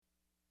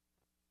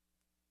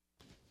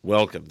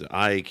Welcome to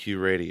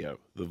IAQ Radio,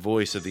 the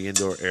voice of the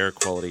indoor air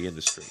quality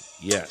industry.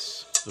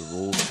 Yes, the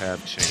rules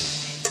have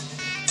changed.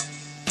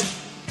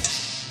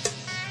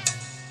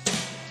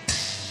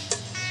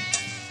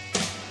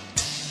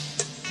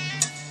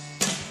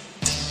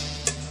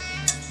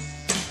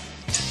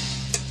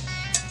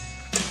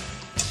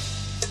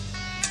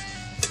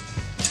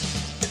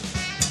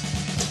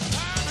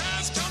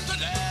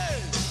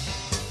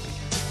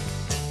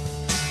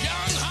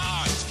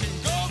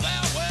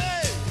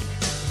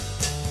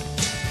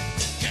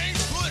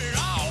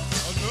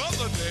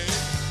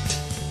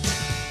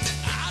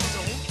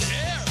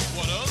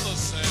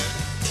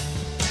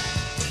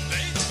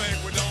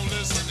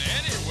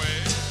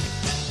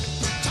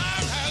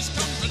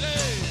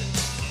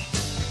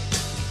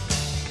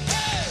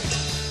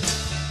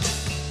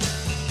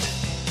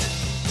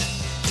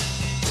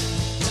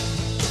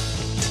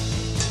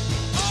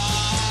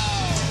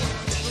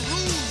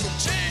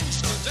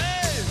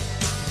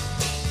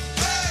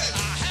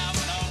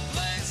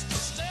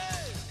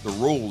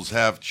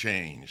 Have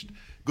changed.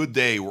 Good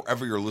day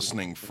wherever you're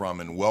listening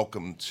from, and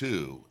welcome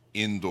to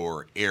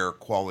Indoor Air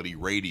Quality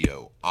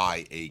Radio,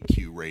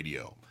 IAQ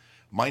Radio.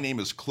 My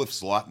name is Cliff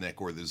Zlotnick,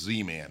 or the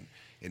Z-Man,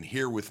 and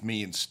here with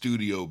me in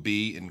Studio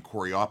B in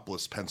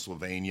Coraopolis,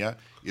 Pennsylvania,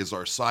 is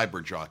our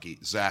cyber jockey,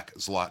 Zach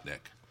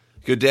Zlotnick.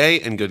 Good day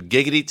and good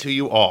giggity to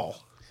you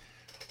all.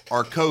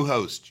 Our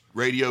co-host,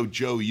 Radio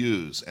Joe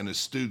Hughes, and his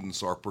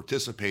students are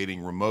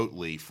participating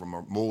remotely from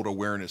a mold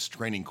awareness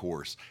training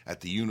course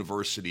at the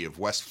University of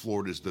West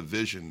Florida's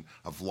Division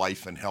of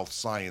Life and Health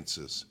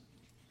Sciences.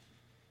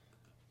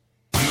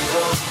 We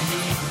don't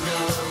need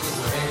no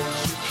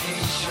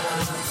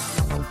education.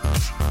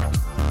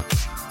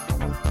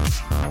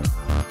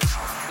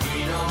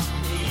 We don't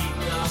need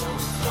no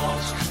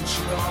thought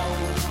control.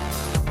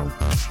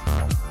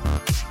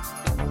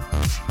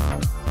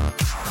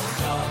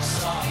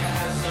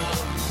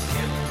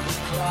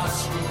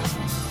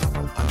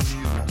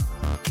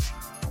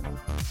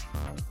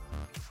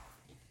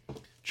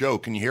 Joe,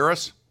 can you hear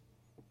us?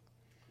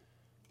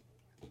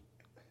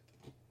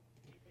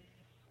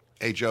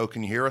 Hey, Joe,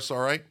 can you hear us all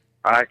right?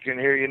 I can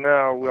hear you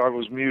now. I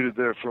was muted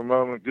there for a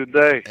moment. Good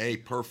day. Hey,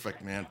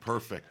 perfect, man,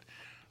 perfect.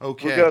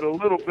 Okay. We got a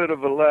little bit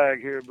of a lag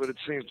here, but it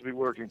seems to be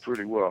working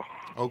pretty well.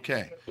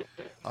 Okay.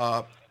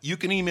 You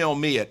can email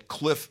me at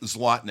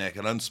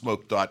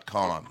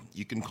cliffzlotnick@unsmoke.com.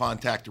 You can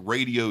contact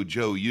Radio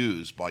Joe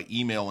Hughes by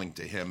emailing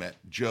to him at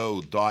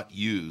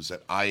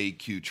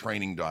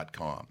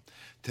joe.hughes@iaqtraining.com.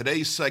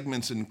 Today's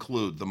segments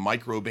include the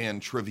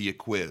Microban Trivia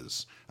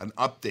Quiz, an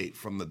update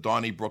from the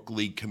Donnybrook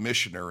League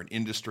Commissioner and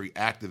industry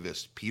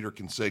activist Peter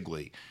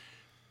Consigli,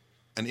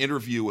 an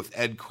interview with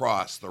Ed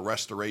Cross, the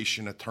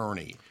restoration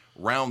attorney,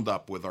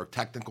 roundup with our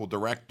technical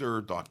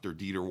director, Dr.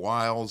 Dieter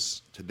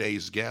Wiles,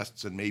 today's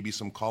guests, and maybe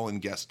some call-in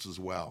guests as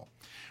well.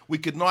 We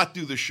could not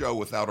do the show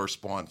without our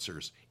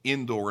sponsors,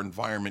 Indoor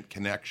Environment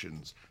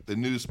Connections, the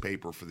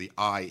newspaper for the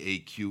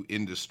IAQ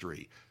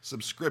industry.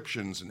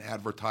 Subscriptions and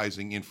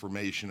advertising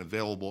information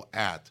available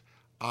at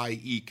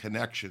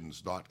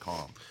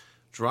ieconnections.com.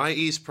 Dry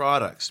Ease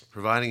Products,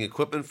 providing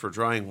equipment for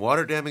drying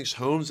water-damaged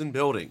homes and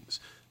buildings.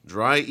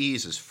 Dry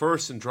Ease is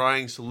first in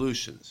drying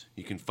solutions.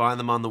 You can find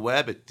them on the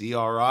web at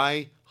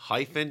dri-eaz.com.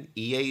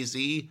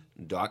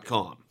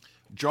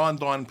 John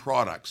Don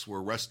Products,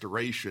 where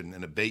restoration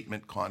and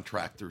abatement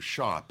contractors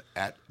shop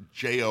at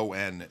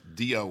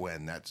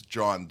JONDON, that's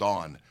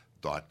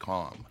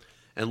johndon.com.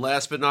 And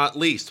last but not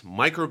least,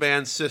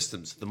 Microban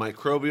Systems, the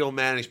microbial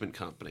management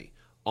company,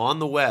 on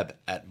the web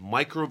at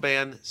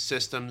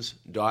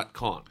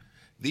microbansystems.com.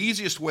 The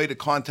easiest way to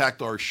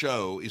contact our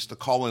show is to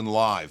call in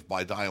live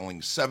by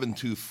dialing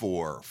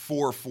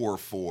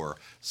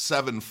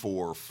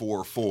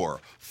 724-444-7444.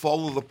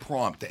 Follow the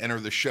prompt to enter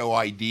the show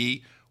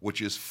ID, which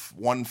is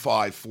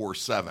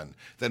 1547.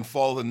 Then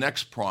follow the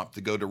next prompt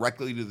to go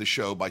directly to the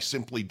show by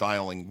simply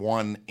dialing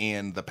 1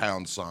 and the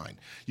pound sign.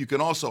 You can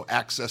also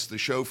access the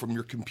show from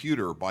your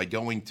computer by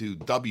going to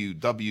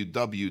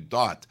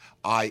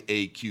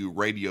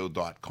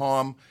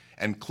www.iaqradio.com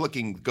and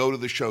clicking Go to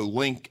the Show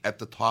link at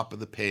the top of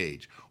the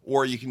page.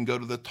 Or you can go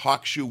to the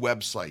TalkShoe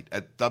website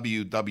at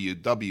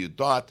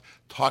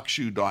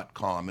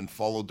www.talkshoe.com and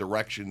follow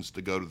directions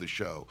to go to the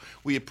show.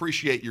 We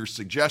appreciate your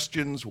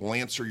suggestions. We'll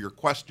answer your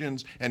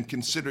questions and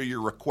consider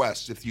your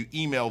requests if you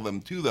email them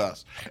to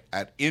us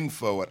at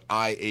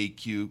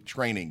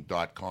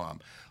info@iaqtraining.com.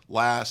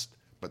 Last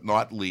but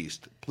not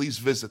least, please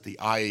visit the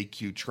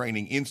IAQ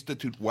Training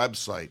Institute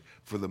website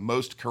for the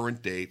most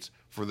current dates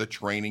for the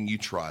training you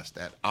trust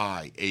at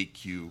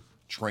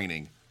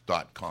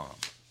iaqtraining.com.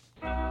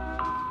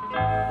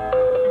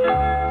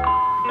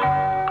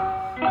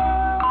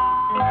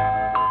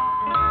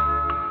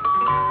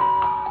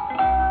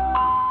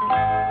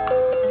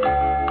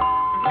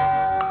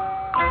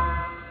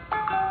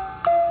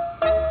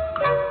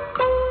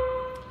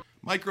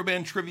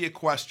 Microban trivia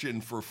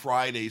question for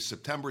Friday,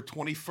 September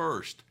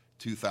 21st,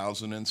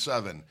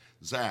 2007.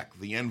 Zach,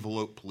 the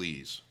envelope,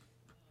 please.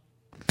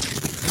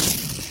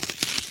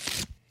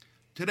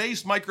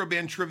 Today's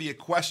Microban trivia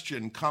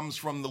question comes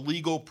from the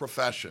legal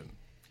profession.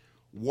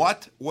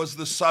 What was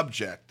the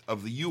subject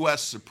of the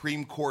U.S.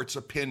 Supreme Court's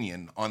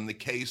opinion on the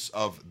case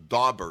of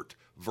Daubert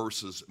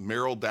versus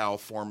Merrill Dow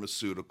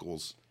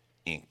Pharmaceuticals,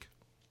 Inc.?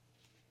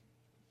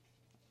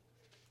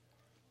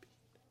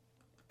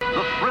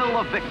 The thrill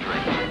of victory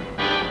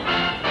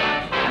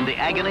and the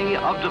agony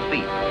of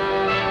defeat.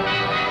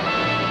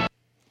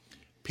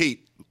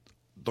 Pete,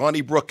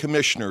 Donnybrook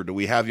Commissioner, do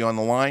we have you on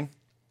the line?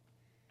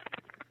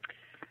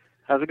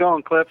 How's it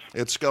going, Cliff?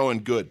 It's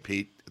going good,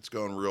 Pete. It's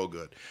going real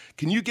good.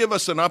 Can you give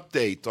us an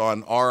update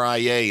on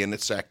RIA and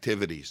its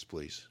activities,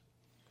 please?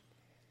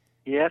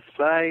 Yes,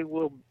 I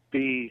will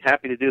be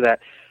happy to do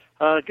that.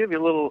 Give the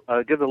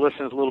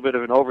listeners a little bit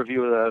of an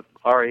overview of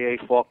the RIA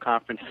Fall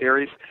Conference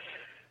Series,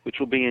 which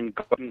will be in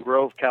Garden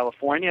Grove,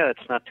 California.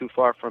 It's not too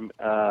far from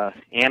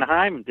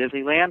Anaheim,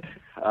 Disneyland.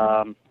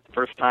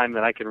 First time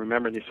that I can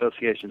remember in the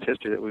association's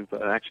history that we've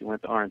actually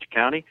went to Orange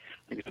County.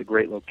 I think it's a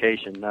great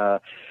location.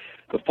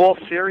 The Fall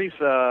Series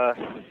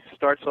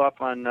starts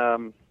off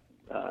on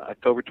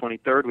October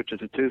 23rd, which is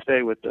a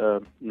Tuesday, with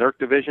the NERC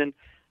division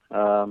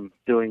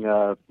doing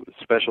a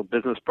special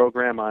business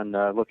program on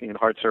looking at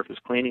hard surface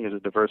cleaning as a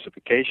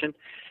diversification.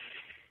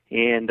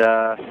 And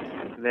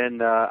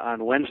then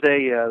on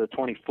Wednesday, the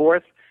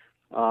 24th,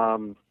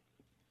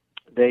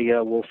 they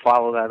will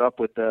follow that up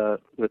with the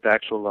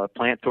actual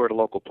plant tour, the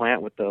local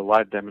plant, with the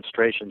live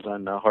demonstrations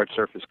on hard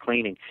surface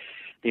cleaning.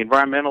 The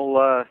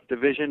environmental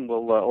division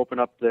will open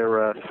up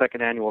their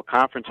second annual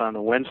conference on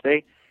the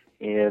Wednesday.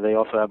 And they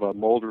also have a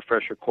mold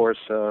refresher course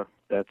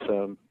that's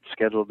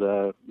scheduled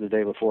the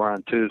day before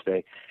on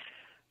Tuesday.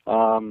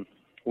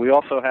 We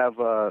also have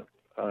the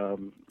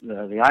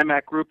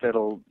IMAC group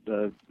that'll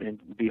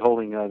be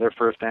holding their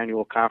first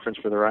annual conference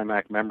for their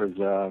IMAC members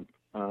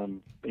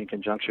in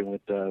conjunction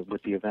with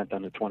the event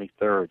on the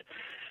 23rd.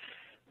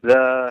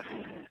 The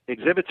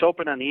exhibits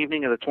open on the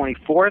evening of the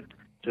 24th,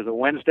 which is a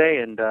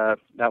Wednesday, and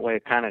that way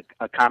it kind of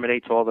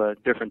accommodates all the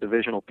different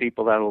divisional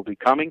people that will be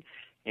coming.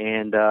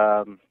 And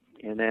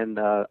then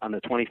on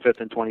the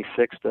 25th and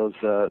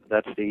 26th,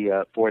 that's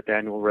the fourth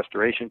annual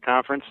restoration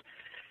conference,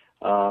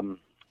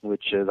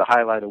 which the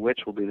highlight of which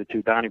will be the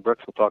two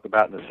Donnybrooks we'll talk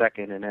about in a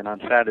second. And then on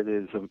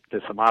Saturday,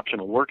 there's some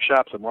optional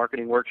workshops, a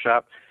marketing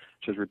workshop,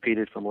 which was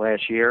repeated from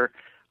last year,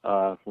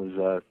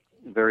 was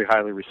very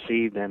highly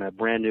received, and a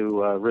brand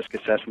new risk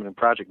assessment and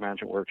project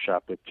management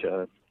workshop,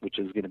 which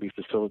is going to be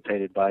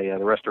facilitated by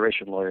the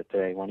restoration lawyer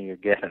today, one of your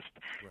guests,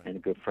 right, and a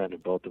good friend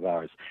of both of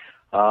ours.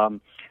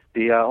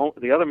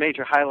 The other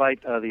major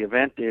highlight of the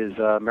event is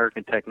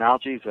American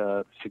Technologies,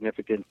 a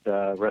significant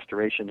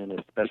restoration and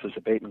asbestos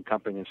abatement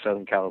company in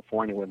Southern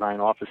California with 9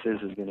 offices,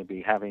 is going to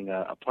be having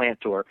a plant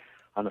tour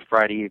on the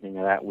Friday evening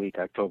of that week,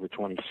 October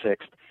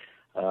 26th.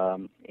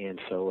 And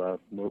so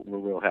we're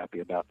real happy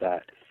about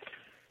that.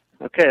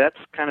 Okay, that's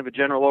kind of a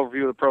general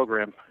overview of the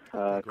program,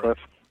 Cliff.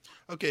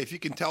 Okay, if you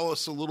can tell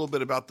us a little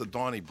bit about the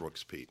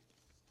Donnybrooks, Pete.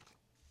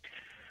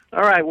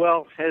 All right.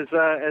 Well, as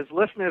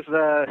listeners,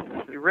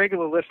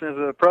 regular listeners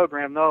of the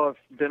program know,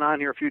 I've been on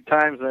here a few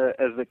times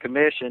as the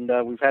commission.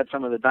 We've had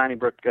some of the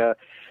Donnybrook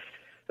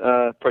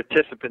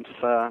participants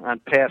on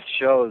past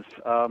shows.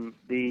 On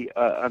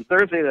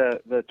Thursday,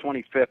 the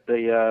 25th,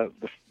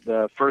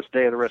 the first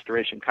day of the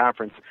restoration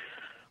conference,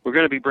 we're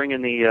going to be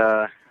bringing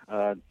the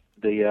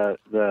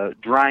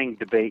drying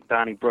debate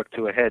Donnybrook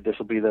to a head. This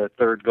will be the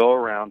third go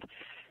around,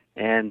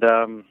 and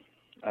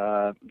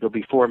there'll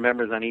be 4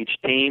 members on each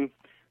team.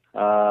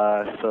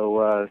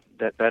 So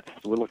that's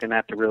we're looking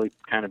at to really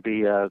kind of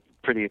be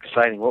pretty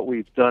exciting. What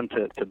we've done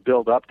to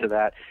build up to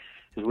that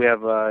is we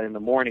have in the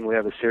morning we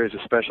have a series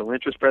of special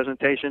interest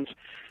presentations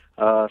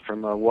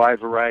from a wide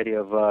variety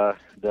of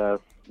the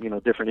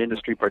different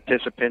industry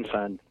participants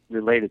on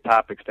related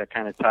topics that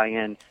kind of tie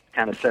in,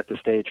 kind of set the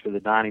stage for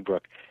the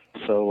Donnybrook.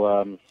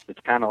 So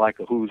it's kind of like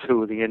a who's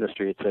who of the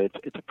industry.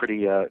 It's a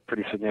pretty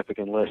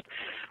significant list.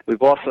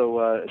 We've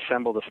also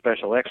assembled a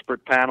special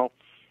expert panel.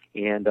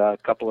 And a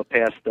couple of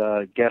past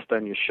guests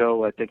on your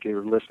show, I think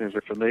your listeners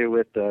are familiar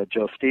with,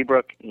 Joe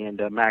Steebrook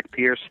and Mac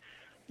Pierce,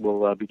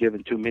 will be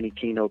giving 2 mini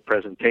keynote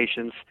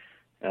presentations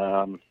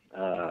as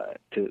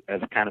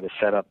kind of a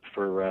setup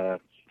for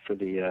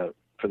the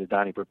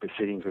Donnybrook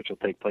proceedings, which will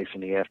take place in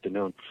the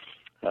afternoon.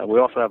 We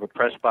also have a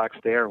press box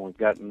there, and we've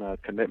gotten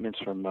commitments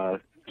from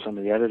some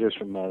of the editors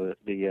from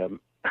the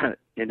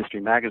industry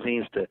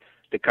magazines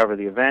to cover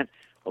the event,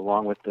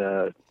 along with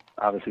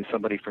obviously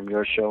somebody from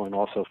your show and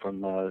also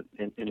from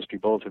Industry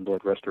Bulletin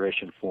Board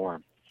Restoration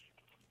Forum.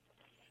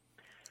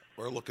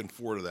 We're looking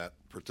forward to that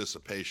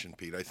participation,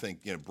 Pete. I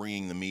think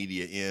bringing the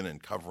media in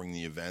and covering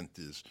the event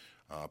is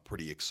a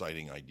pretty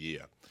exciting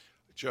idea.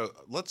 Joe,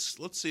 let's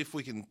see if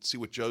we can see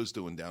what Joe's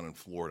doing down in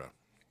Florida.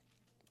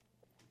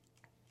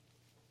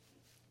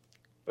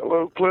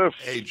 Hello, Cliff.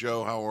 Hey,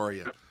 Joe, how are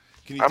you?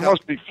 I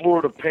must be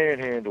Florida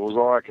Panhandle is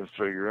all I can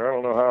figure. I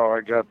don't know how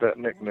I got that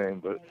nickname,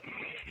 but...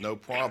 No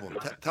problem.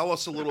 Tell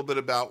us a little bit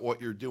about what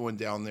you're doing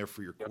down there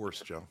for your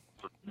course, Joe.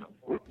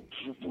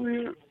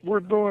 We're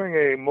doing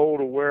a mold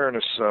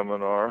awareness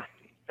seminar,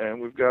 And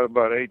we've got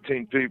about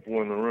 18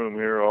 people in the room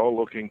here, all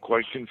looking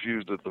quite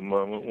confused at the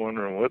moment,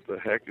 wondering what the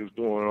heck is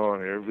going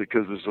on here,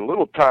 because there's a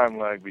little time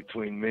lag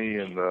between me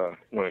and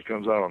when it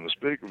comes out on the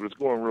speaker, but it's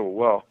going real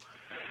well.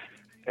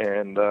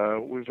 And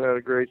we've had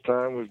a great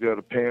time. We've got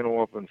a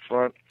panel up in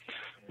front.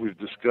 We've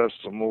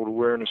discussed some mold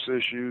awareness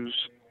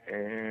issues,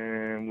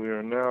 and we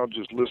are now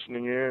just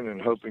listening in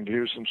and hoping to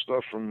hear some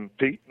stuff from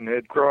Pete and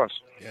Ed Cross.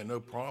 Yeah, no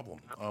problem.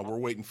 We're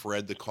waiting for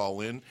Ed to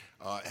call in.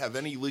 Have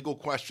any legal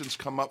questions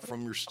come up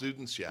from your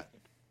students yet?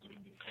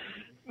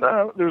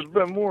 Now, there's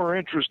been more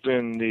interest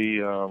in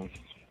the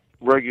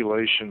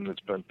regulation that's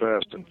been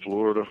passed in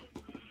Florida.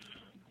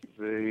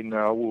 They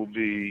now will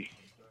be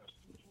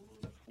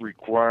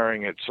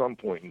requiring at some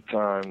point in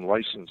time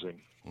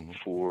licensing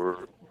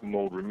for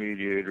mold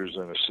remediators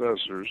and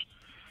assessors.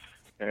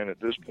 And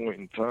at this point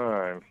in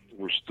time,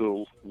 we're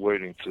still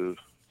waiting to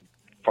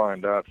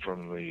find out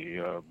from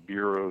the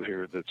bureau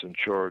here that's in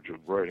charge of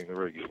writing the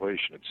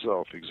regulation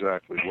itself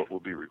exactly what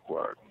will be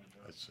required.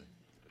 I see.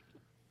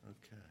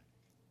 Okay.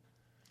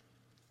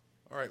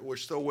 All right, we're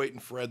still waiting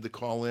for Ed to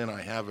call in.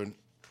 I haven't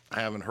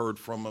heard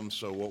from him,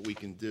 so what we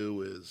can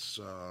do is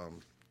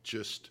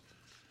just.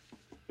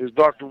 Is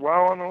Dr.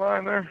 Wow on the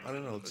line there? I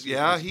don't know.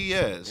 Yeah, he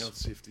is. Yeah, let's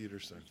see if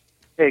Dieter's there.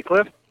 Hey,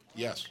 Cliff.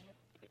 Yes.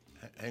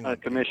 Hang on.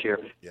 Commish here.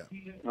 Yeah.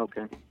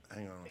 Okay.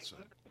 Hang on a sec.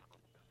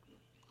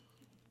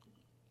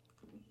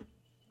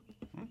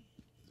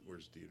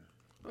 Where's Dieter?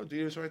 Oh,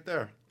 Dieter's right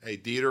there. Hey,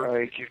 Dieter.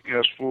 Thank you,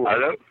 guest four.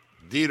 Hello?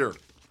 Dieter.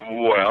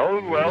 Well,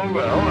 a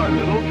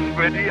little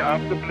sweaty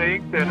after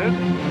playing tennis.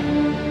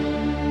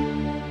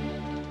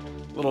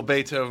 Little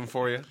Beethoven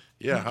for you.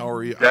 Yeah, how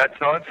are you? That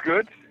sounds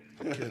good.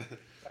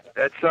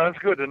 That sounds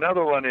good.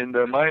 Another one in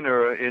the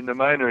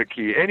minor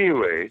key.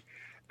 Anyway,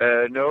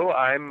 no,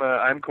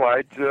 I'm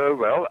quite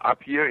well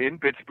up here in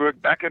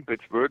Pittsburgh, back in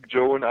Pittsburgh.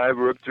 Joe and I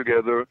work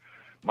together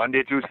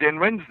Monday, Tuesday, and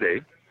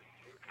Wednesday.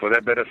 For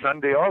that matter,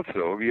 Sunday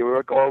also. We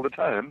work all the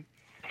time.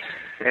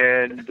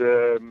 And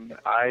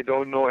I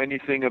don't know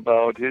anything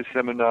about his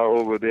seminar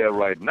over there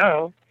right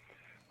now,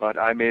 but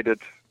I made it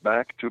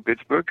back to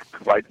Pittsburgh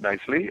quite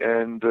nicely,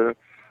 and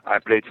I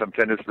played some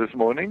tennis this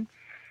morning,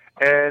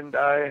 and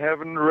I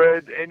haven't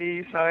read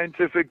any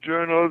scientific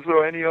journals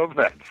or any of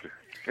that.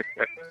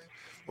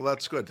 Well,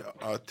 that's good.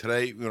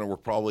 Today, we're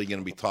probably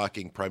going to be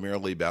talking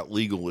primarily about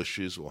legal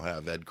issues. We'll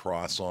have Ed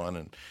Cross on,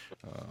 and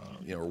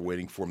we're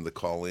waiting for him to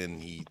call in.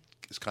 He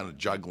is kind of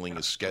juggling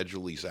his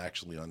schedule. He's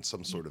actually on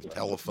some sort of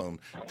telephone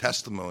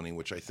testimony,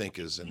 which I think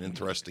is an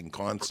interesting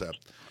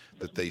concept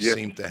that they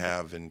seem to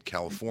have in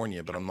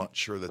California, but I'm not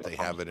sure that they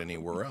have it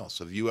anywhere else.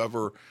 Have you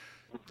ever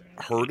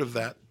heard of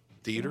that,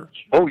 Dieter?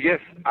 Oh, yes.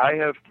 I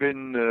have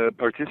been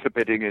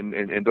participating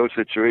in those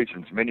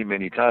situations many,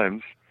 many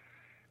times,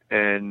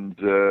 and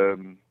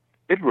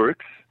it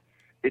works.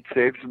 It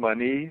saves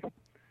money.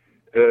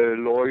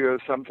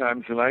 Lawyers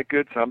sometimes like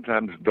it,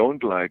 sometimes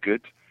don't like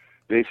it.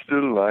 They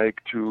still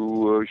like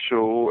to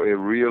show a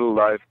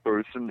real-life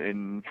person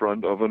in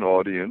front of an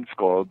audience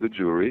called the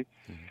jury.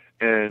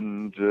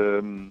 And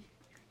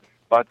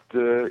but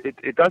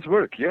it does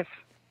work, yes.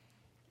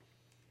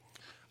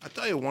 I'll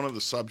tell you one of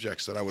the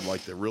subjects that I would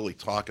like to really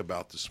talk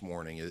about this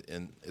morning,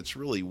 and it's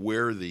really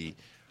where the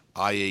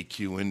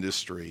IAQ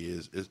industry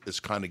is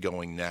kind of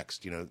going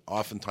next.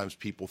 Oftentimes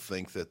people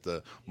think that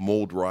the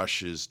mold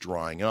rush is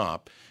drying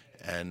up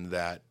and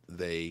that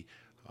they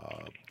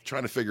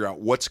trying to figure out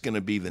what's going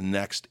to be the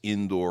next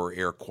indoor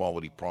air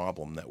quality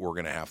problem that we're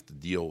going to have to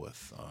deal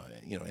with.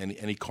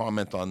 Any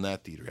comment on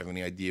that, Dieter? Have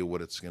any idea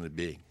what it's going to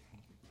be?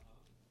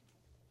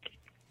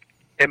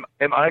 Am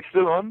I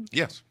still on?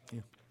 Yes.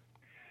 Yeah.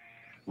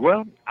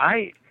 Well,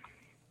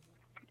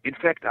 in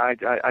fact,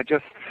 I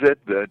just said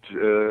that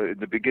in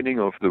the beginning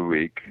of the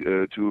week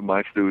to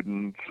my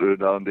students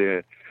down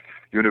there,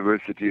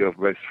 University of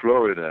West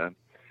Florida.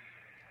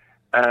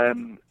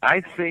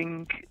 I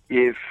think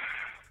if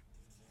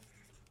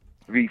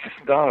we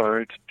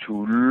start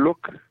to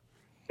look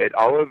at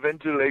our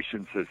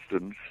ventilation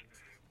systems,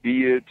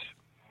 be it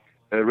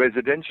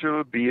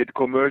residential, be it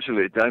commercial,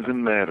 it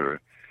doesn't matter.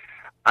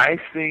 I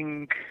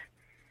think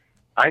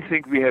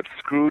we have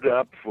screwed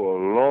up for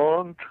a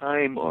long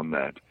time on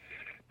that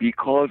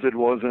because it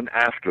was an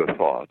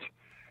afterthought.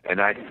 And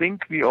I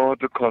think we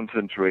ought to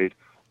concentrate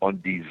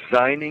on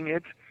designing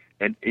it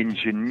and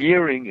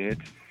engineering it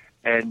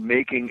and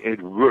making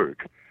it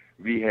work.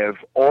 We have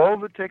all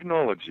the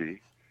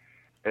technology.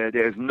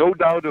 There's no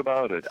doubt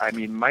about it. I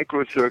mean,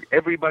 microcirc,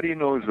 everybody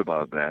knows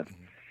about that.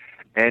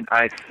 And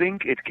I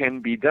think it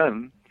can be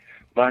done,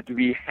 but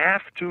we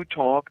have to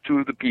talk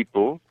to the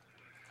people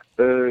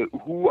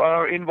who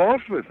are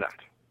involved with that.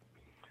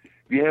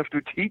 We have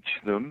to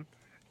teach them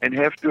and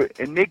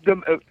make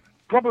them,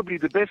 probably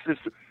the best is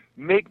to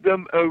make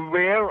them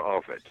aware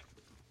of it.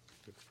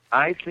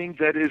 I think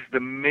that is the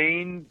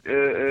main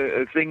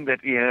thing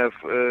that we have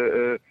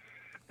to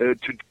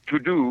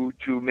do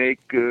to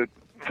make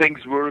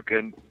things work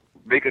and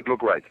make it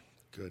look right.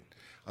 Good.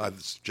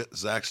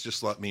 Zach's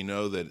just let me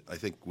know that I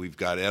think we've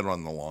got Ed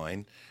on the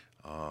line.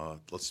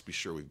 Let's be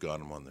sure we've got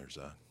him on there,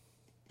 Zach.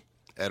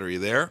 Ed, are you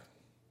there?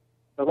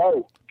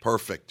 Hello.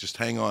 Perfect. Just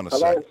hang on a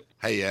Hello? second.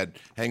 Hey, Ed,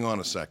 hang on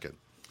a second.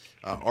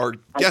 Our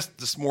guest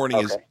this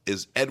morning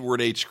is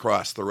Edward H.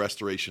 Cross, the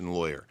restoration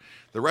lawyer.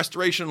 The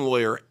restoration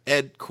lawyer,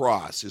 Ed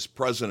Cross, is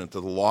president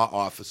of the law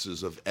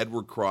offices of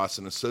Edward Cross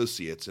and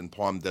Associates in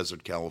Palm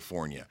Desert,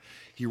 California.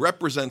 He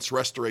represents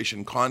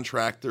restoration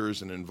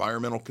contractors and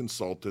environmental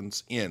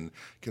consultants in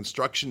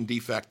construction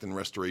defect and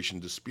restoration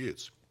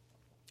disputes.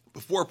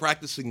 Before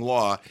practicing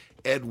law,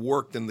 Ed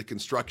worked in the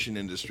construction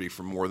industry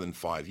for more than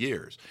 5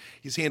 years.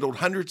 He's handled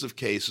hundreds of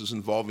cases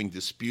involving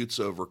disputes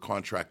over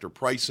contractor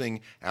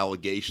pricing,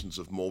 allegations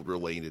of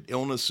mold-related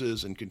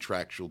illnesses, and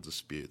contractual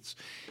disputes.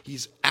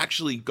 He's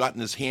actually gotten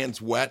his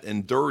hands wet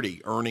and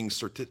dirty, earning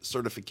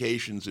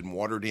certifications in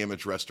water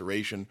damage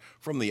restoration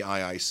from the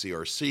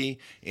IICRC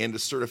and a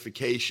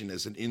certification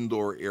as an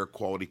indoor air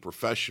quality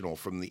professional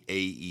from the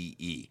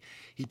AEE.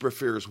 He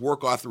prepares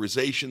work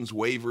authorizations,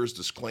 waivers,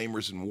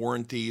 disclaimers, and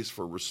warranties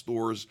for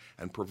restores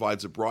and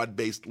provides a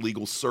broad-based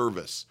legal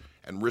service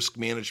and risk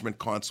management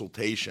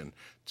consultation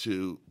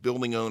to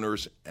building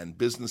owners and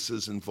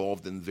businesses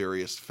involved in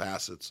various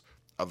facets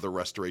of the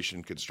restoration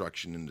and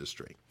construction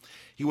industry.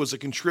 He was a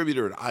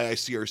contributor to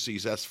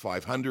IICRC's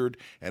S500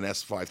 and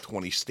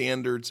S520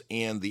 standards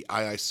and the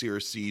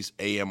IICRC's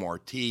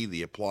AMRT,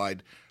 the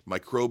Applied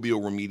Microbial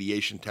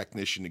Remediation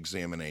Technician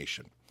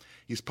examination.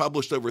 He's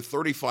published over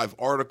 35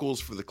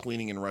 articles for the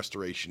cleaning and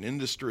restoration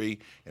industry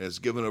and has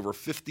given over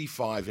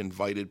 55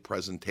 invited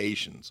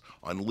presentations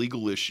on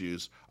legal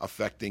issues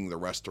affecting the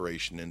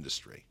restoration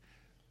industry.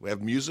 We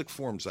have music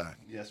for him, Zach?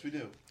 Yes, we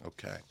do.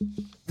 Okay.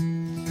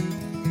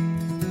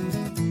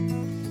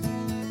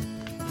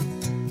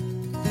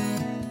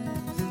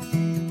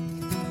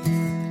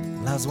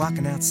 While I was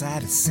walking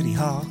outside at City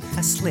Hall,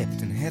 I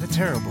slipped and had a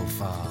terrible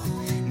fall.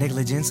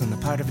 Negligence on the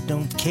part of a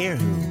don't care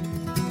who.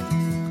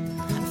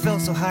 I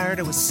felt so hard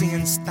I was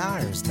seeing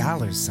stars,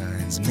 dollar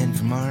signs, men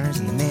from Mars,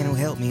 and the man who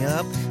helped me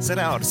up said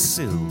I ought to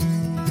sue.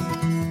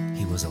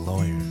 He was a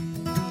lawyer.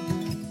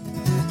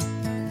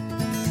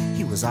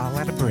 He was all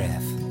out of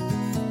breath.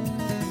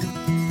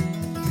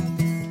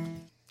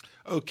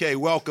 Okay,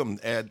 welcome,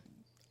 Ed.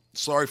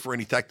 Sorry for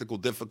any technical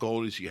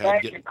difficulties you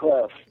had. Thank you,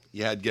 Cliff.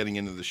 You had getting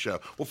into the show.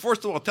 Well,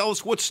 first of all, tell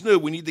us what's new.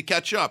 We need to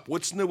catch up.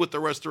 What's new with the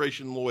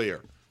restoration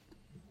lawyer?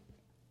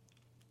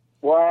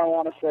 Well, I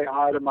want to say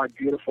hi to my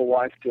beautiful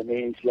wife,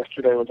 Denise.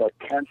 Yesterday was our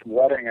 10th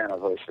wedding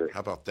anniversary. How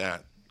about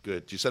that?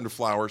 Good. Did you send her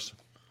flowers?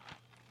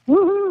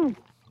 Woohoo!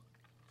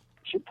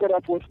 She put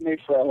up with me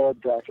for a whole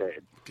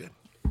decade. Good.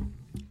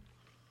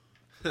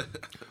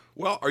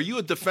 Well, are you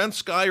a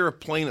defense guy or a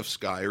plaintiff's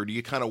guy, or do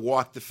you kind of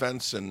walk the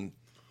fence and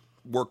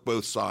work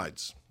both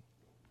sides?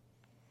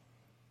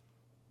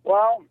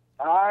 Well,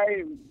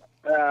 I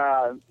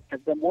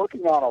have been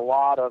working on a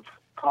lot of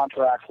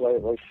contracts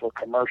lately for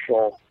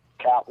commercial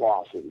cat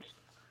losses,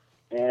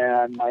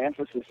 and my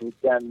emphasis has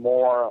been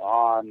more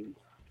on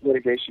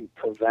litigation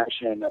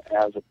prevention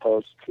as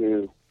opposed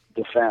to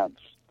defense.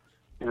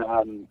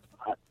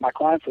 My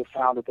clients have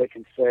found that they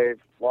can save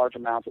large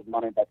amounts of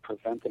money by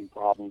preventing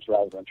problems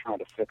rather than trying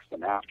to fix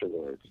them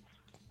afterwards.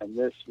 And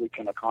this we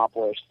can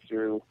accomplish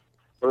through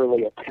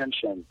early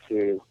attention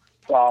to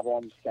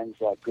problems, things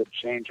like good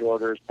change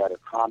orders, better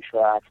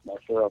contracts, more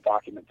thorough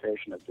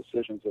documentation of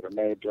decisions that are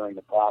made during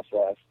the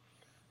process.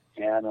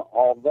 And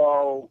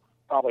although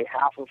probably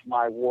half of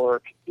my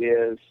work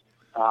is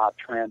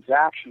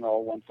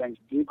transactional when things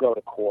do go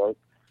to court,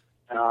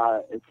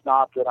 it's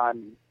not that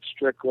I'm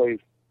strictly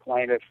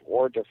plaintiff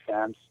or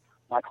defense.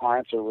 My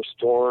clients are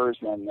restorers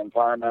and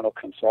environmental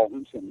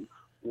consultants, and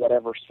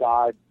whatever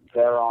side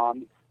they're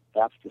on,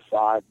 that's the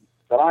side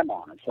that I'm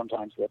on. And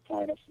sometimes they're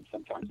plaintiffs and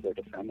sometimes they're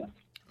defendants.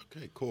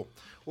 Okay, cool.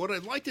 What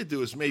I'd like to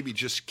do is maybe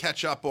just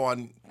catch up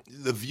on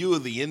the view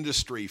of the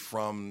industry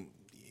from,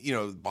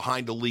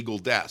 behind a legal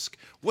desk.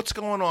 What's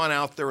going on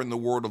out there in the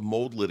world of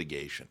mold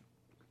litigation?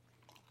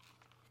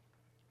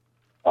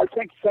 I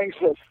think things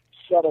have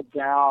settled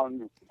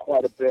down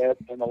quite a bit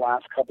in the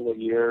last couple of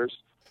years.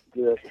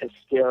 The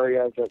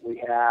hysteria that we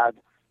had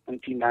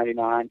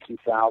 1999,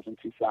 2000,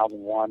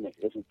 2001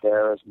 isn't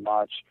there as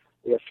much.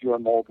 We have fewer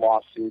mold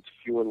lawsuits,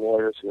 fewer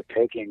lawyers who are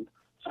taking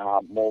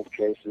mold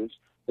cases.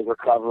 The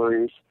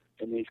recoveries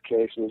in these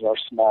cases are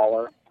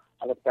smaller.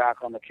 I look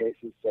back on the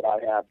cases that I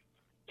had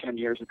 10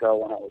 years ago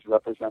when I was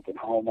representing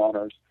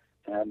homeowners,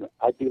 and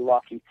I'd be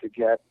lucky to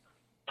get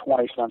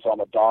 20 cents on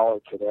the dollar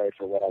today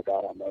for what I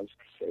got on those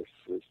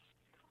cases.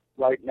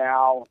 Right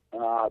now,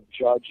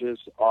 judges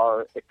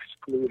are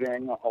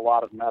excluding a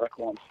lot of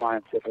medical and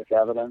scientific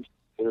evidence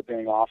that are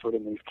being offered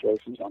in these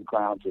cases on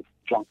grounds of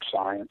junk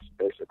science,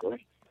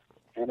 basically.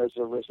 And as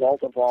a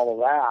result of all of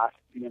that,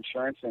 the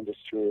insurance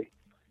industry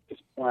is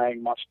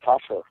playing much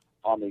tougher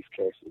on these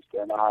cases.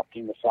 They're not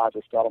getting the size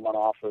of settlement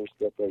offers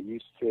that they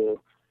used to,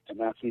 and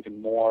that's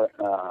even more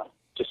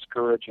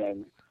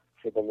discouraging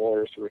for the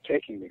lawyers who are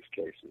taking these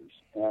cases.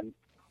 And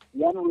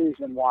one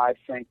reason why I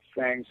think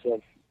things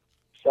have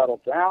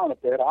settled down a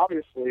bit,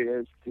 obviously,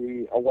 is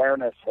the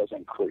awareness has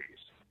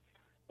increased,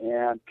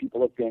 and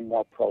people are being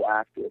more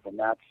proactive, and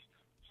that's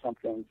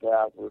something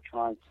that we're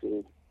trying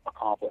to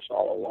accomplish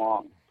all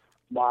along.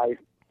 my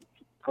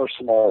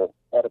personal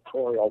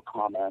editorial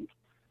comment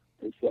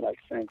is that I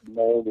think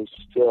mold is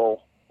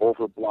still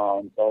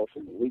overblown, both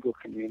in the legal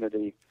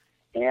community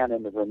and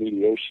in the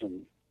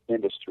remediation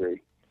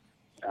industry.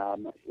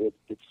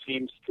 It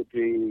seems to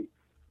be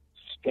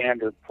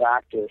standard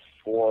practice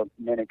for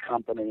many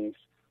companies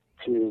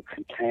to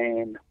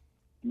contain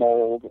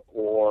mold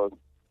or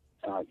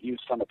use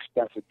some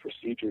expensive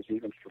procedures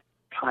even for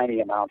tiny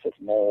amounts of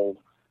mold.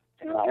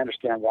 And I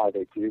understand why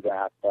they do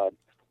that, but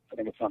I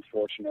think it's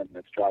unfortunate and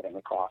it's driving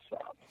the costs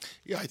up.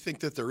 Yeah, I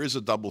think that there is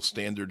a double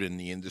standard in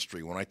the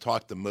industry. When I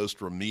talk to most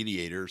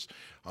remediators,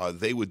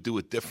 they would do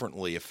it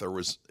differently if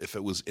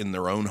it was in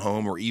their own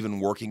home or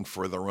even working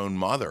for their own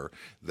mother.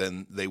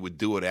 Then they would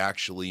do it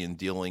actually in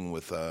dealing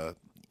with an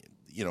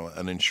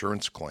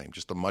insurance claim,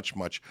 just a much,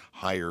 much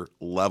higher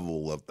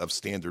level of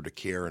standard of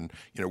care. And,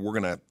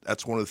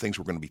 that's one of the things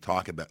we're going to be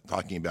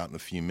talking about in a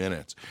few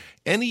minutes.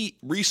 Any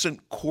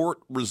recent court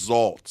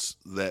results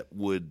that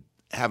would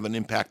have an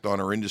impact on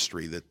our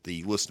industry that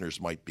the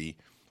listeners might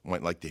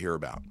like to hear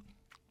about?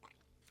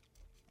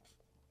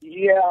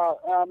 Yeah,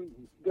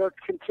 there are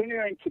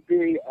continuing to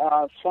be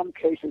some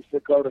cases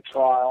that go to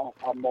trial,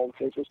 mold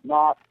cases,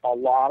 not a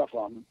lot of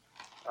them.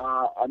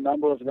 A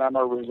number of them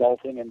are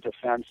resulting in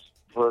defense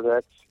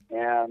verdicts,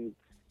 and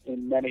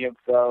in many of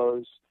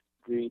those,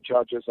 the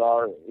judges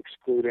are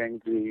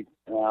excluding the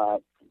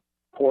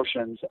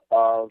portions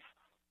of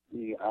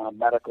the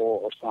medical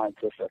or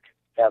scientific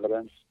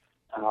evidence.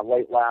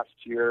 Late last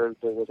year,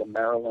 there was a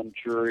Maryland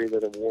jury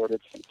that awarded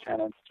some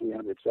tenants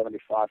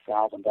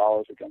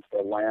 $375,000 against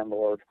their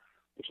landlord,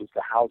 which is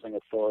the Housing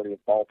Authority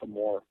of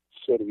Baltimore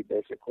City,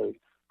 basically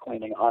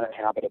claiming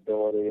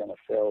uninhabitability and a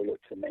failure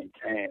to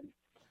maintain.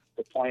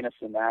 The plaintiffs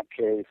in that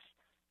case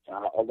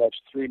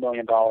alleged $3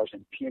 million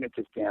in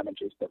punitive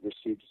damages but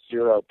received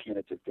zero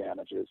punitive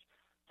damages,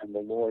 and the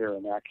lawyer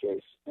in that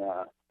case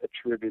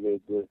attributed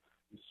the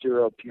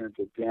zero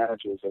punitive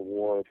damages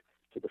award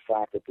to the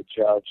fact that the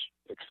judge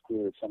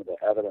excluded some of the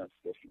evidence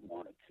that he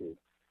wanted to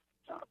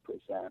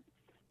present.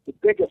 The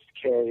biggest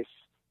case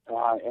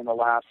in the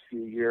last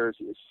few years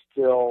is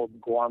still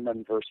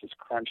Gorman versus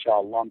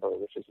Crenshaw Lumber,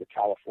 which is the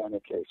California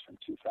case from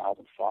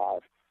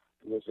 2005.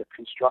 It was a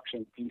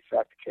construction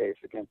defect case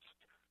against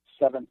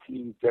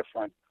 17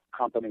 different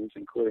companies,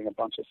 including a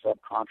bunch of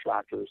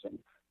subcontractors and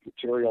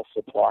material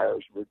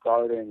suppliers,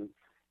 regarding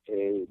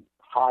a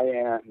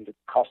high-end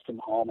custom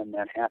home in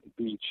Manhattan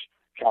Beach,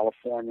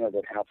 California,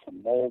 that had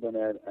some mold in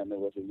it, and there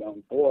was a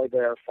young boy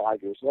there,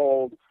 5 years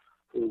old,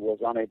 who was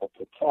unable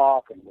to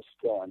talk and was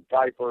still in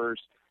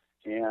diapers,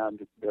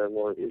 and there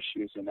were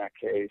issues in that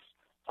case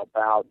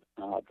about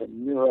the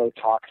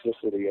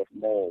neurotoxicity of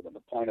mold, and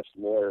the plaintiff's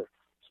lawyer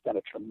spent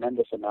a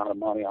tremendous amount of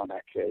money on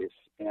that case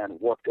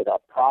and worked it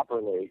up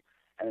properly,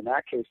 and in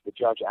that case, the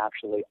judge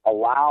actually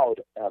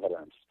allowed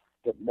evidence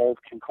that mold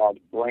can cause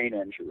brain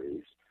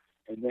injuries,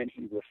 and then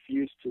he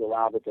refused to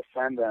allow the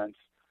defendants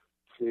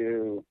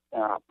to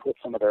put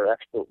some of their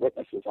expert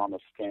witnesses on the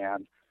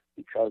stand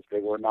because they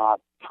were not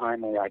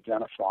timely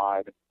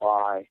identified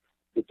by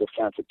the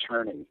defense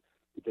attorney.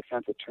 The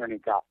defense attorney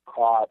got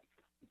caught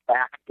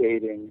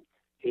backdating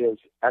his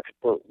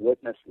expert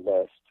witness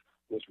list,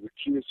 was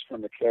recused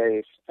from the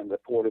case, and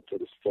reported to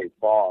the state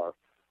bar.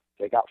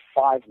 They got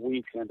 5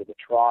 weeks into the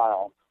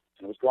trial,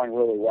 and it was going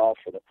really well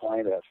for the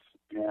plaintiffs.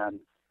 And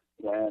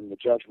when the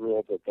judge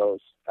ruled that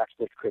those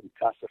experts couldn't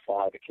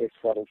testify, the case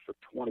settled for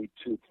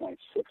 $22.6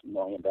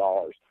 million,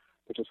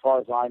 which, as far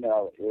as I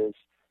know, is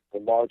the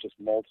largest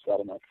mold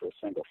settlement for a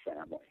single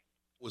family.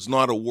 Was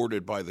not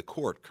awarded by the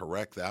court,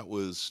 correct? That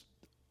was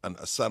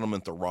a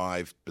settlement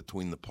arrived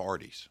between the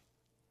parties.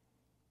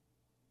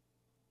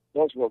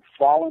 Those were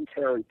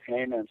voluntary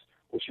payments,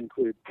 which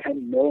included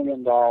 $10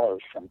 million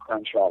from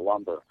Crenshaw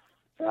Lumber.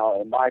 Now,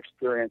 in my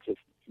experience of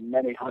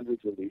many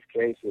hundreds of these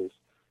cases,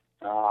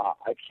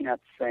 I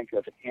can't think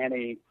of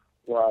any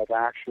where I've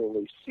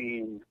actually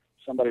seen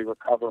somebody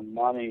recover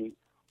money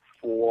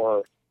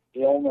for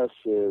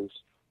illnesses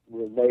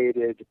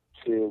related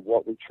to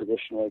what we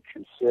traditionally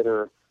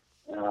consider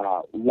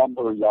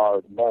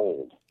lumberyard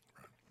mold.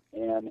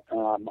 And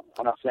I'm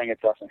not saying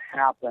it doesn't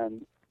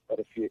happen, but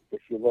if you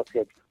look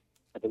at,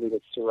 I believe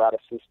it's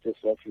ceratocystis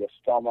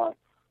ophiostoma,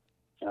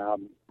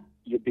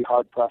 you'd be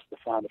hard-pressed to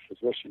find a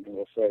physician who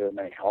will say there are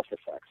many health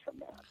effects from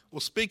that.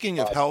 Well, speaking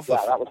of health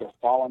effects... that was a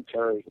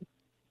voluntary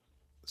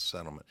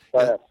settlement.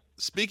 Yeah.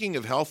 Speaking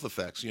of health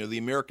effects, the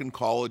American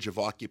College of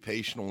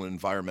Occupational and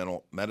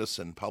Environmental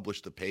Medicine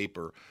published a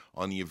paper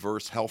on the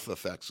adverse health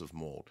effects of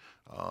mold.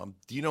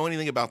 Do you know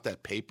anything about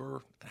that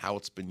paper and how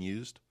it's been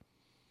used?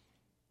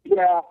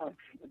 Yeah,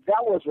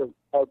 that was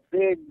a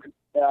big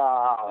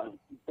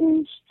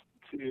boost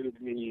to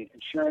the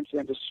insurance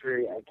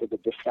industry and to the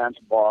defense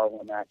bar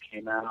when that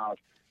came out,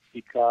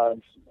 because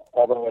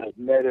although it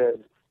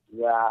admitted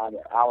that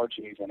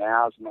allergies and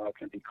asthma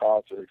can be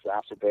caused or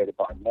exacerbated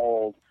by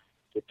mold,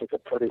 it took a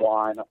pretty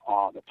line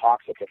on the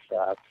toxic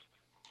effects,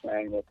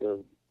 saying that there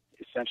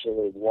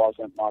essentially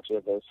wasn't much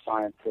of a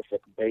scientific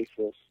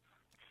basis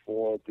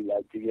for the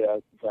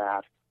idea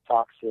that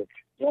toxic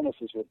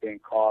illnesses were being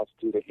caused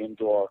due to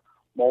indoor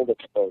mold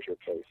exposure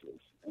cases.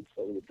 And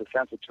so the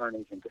defense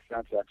attorneys and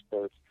defense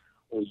experts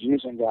were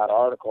using that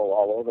article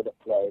all over the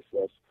place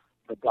as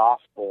the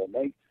gospel. And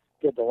they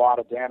did a lot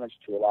of damage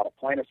to a lot of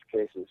plaintiffs'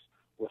 cases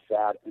with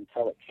that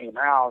until it came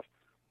out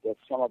that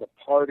some of the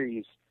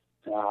parties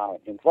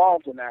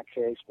involved in that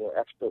case were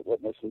expert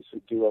witnesses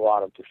who do a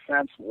lot of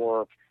defense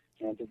work,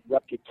 and the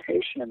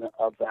reputation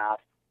of that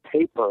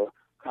paper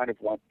kind of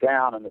went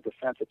down, and the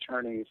defense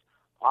attorneys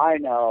I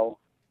know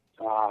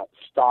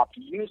stopped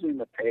using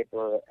the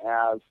paper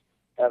as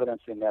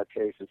evidence in their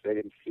cases. They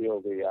didn't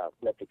feel the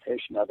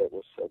reputation of it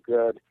was so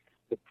good.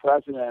 The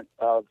president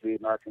of the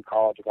American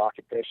College of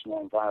Occupational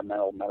and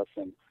Environmental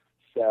Medicine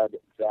said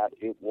that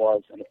it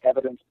was an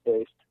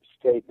evidence-based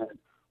statement,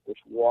 which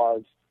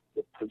was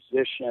the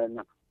position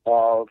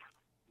of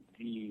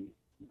the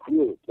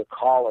group, the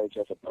college,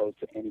 as opposed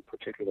to any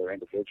particular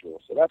individual.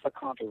 So that's a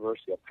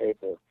controversial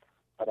paper,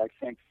 but I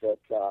think that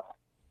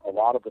a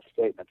lot of the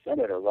statements in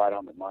it are right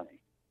on the money.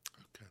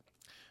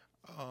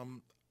 Okay.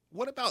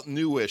 What about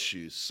new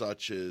issues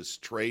such as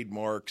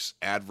trademarks,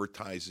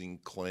 advertising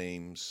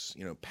claims,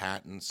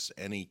 patents?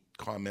 Any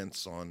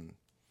comments on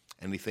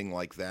anything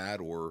like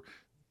that, or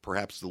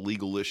perhaps the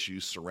legal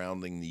issues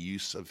surrounding the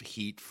use of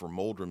heat for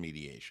mold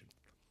remediation?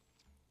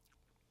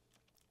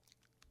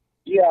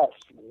 Yes,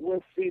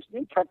 with these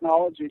new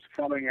technologies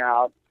coming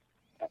out,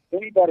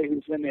 anybody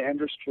who's in the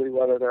industry,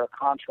 whether they're a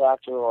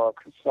contractor or a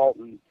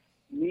consultant,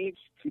 needs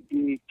to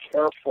be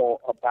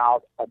careful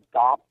about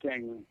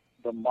adopting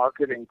the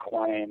marketing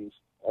claims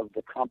of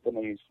the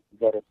companies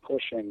that are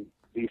pushing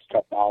these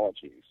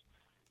technologies.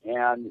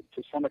 And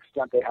to some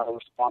extent, they have a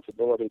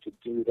responsibility to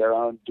do their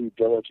own due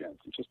diligence.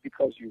 And just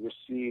because you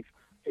receive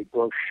a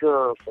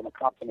brochure from a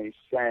company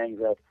saying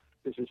that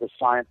this is a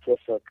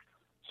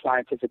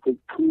scientifically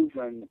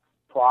proven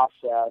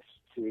process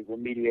to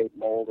remediate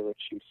mold or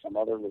achieve some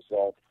other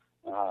result,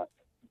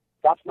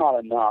 that's not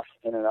enough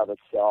in and of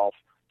itself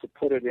to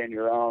put it in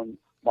your own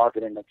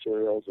marketing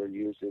materials or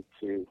use it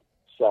to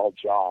sell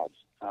jobs.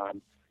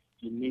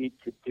 You need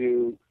to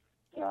do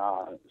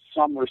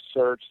some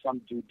research,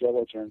 some due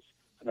diligence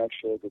to make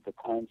sure that the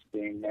claims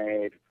being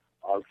made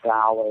are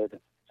valid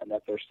and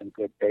that there's some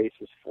good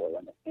basis for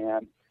them.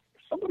 And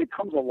if somebody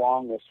comes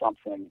along with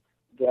something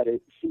that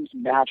it seems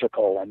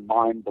magical and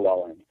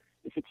mind-blowing,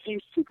 if it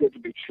seems too good to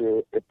be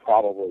true, it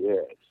probably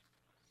is.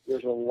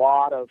 There's a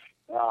lot of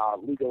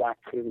legal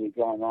activity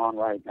going on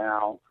right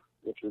now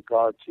with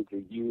regard to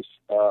the use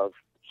of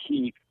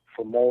heat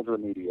for mold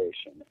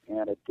remediation,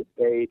 and a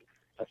debate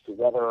as to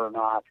whether or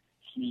not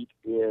heat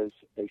is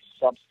a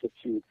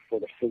substitute for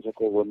the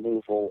physical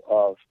removal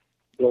of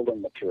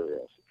building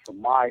materials.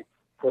 From my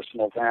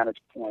personal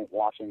vantage point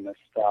watching this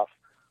stuff,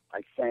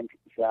 I think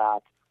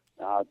that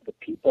the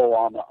people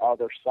on the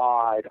other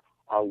side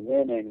are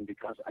winning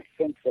because I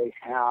think they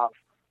have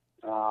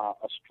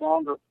a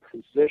stronger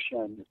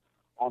position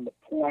on the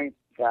point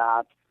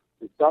that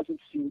there doesn't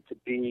seem to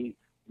be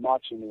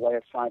much in the way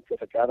of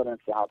scientific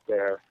evidence out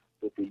there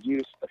that the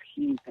use of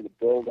heat in a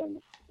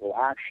building will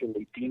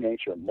actually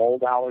denature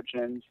mold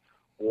allergens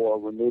or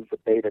remove the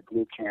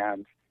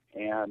beta-glucans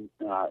and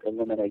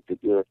eliminate the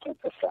irritant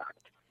effect.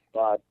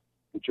 But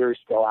the jury's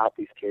still out.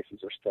 These cases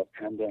are still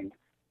pending,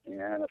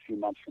 and a few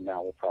months from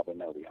now we'll probably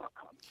know the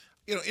outcome.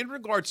 In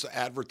regards to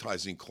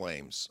advertising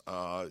claims,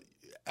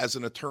 as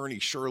an attorney,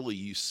 surely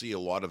you see a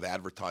lot of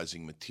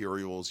advertising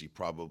materials. You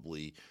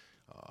probably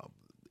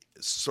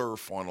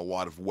surf on a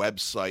lot of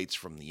websites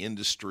from the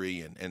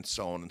industry and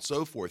so on and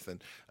so forth.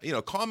 And,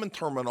 common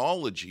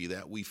terminology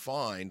that we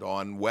find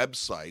on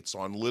websites,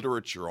 on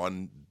literature,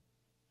 on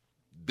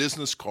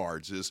business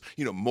cards is,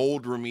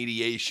 mold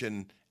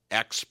remediation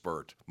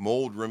expert,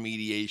 mold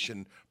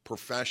remediation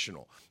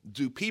professional.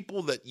 Do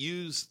people that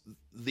use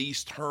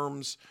these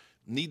terms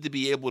need to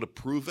be able to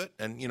prove it?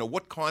 And,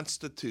 what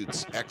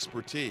constitutes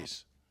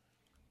expertise?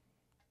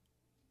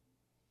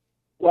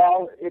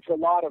 Well, it's a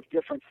lot of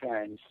different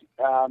things.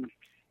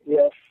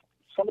 If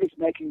somebody's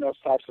making those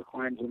types of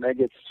claims and they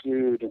get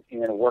sued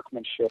in a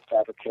workmanship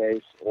type of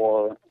case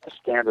or a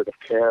standard of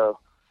care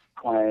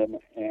claim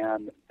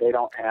and they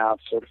don't have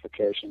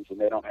certifications and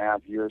they don't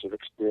have years of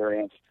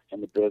experience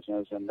in the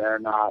business and they're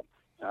not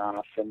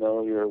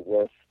familiar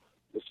with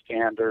the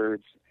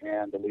standards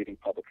and the leading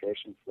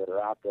publications that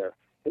are out there,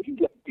 they can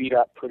get beat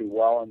up pretty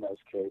well in those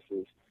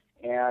cases.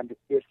 And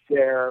if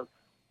they're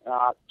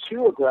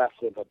too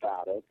aggressive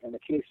about it, and the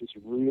case is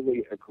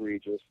really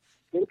egregious,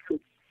 they could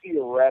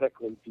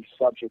theoretically be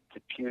subject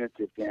to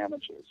punitive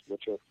damages,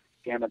 which are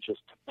damages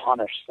to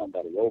punish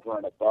somebody over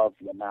and above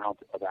the amount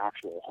of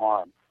actual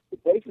harm. The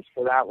basis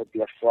for that would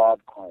be a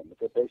fraud claim, that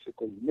they're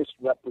basically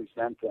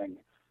misrepresenting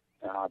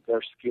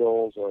their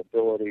skills or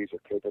abilities or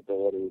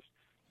capabilities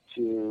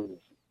to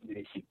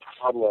the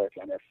public,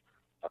 and if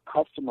a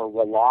customer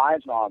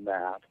relies on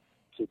that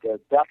to their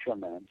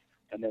detriment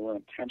and they were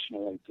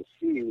intentionally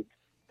deceived,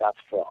 that's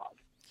fraud.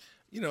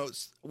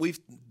 We've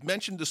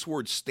mentioned this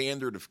word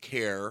standard of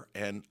care,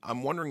 and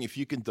I'm wondering if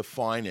you can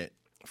define it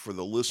for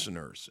the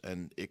listeners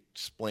and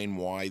explain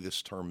why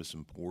this term is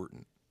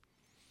important.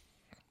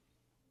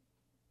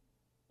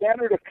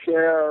 standard of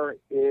care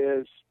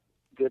is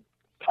the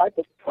type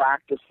of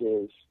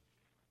practices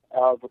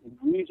of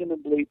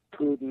reasonably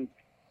prudent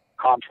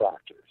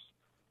contractors.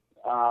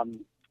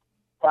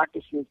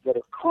 Practices that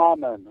are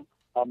common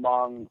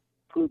among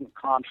prudent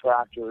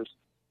contractors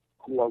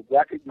who are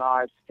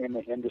recognized in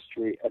the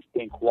industry as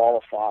being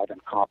qualified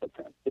and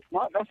competent. It's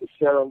not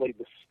necessarily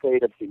the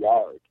state of the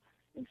art.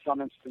 In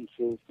some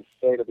instances, the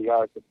state of the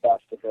art, the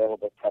best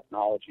available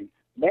technology,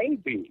 may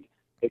be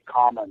a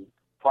common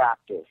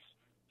practice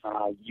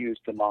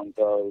used among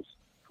those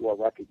who are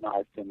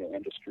recognized in the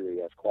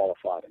industry as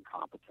qualified and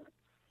competent.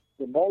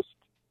 The most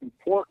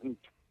important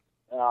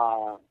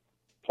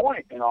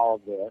point in all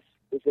of this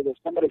is that if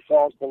somebody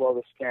falls below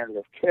the standard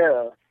of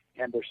care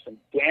and there's some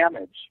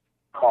damage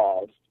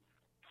caused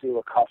to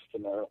a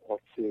customer or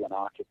to an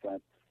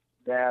occupant,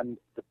 then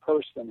the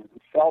person who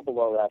fell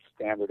below that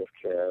standard of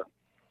care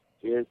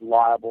is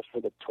liable for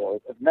the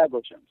tort of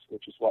negligence,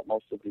 which is what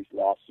most of these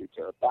lawsuits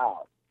are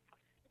about.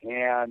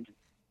 And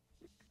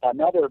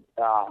another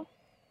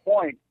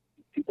point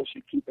people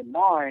should keep in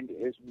mind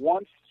is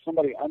once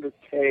somebody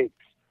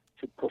undertakes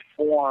to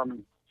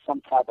perform some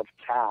type of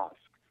task,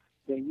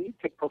 they need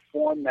to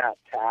perform that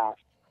task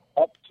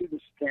up to the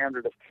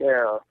standard of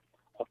care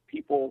of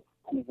people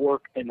who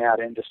work in that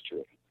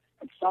industry.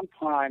 And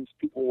sometimes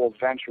people will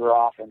venture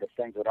off into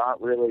things that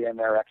aren't really in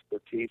their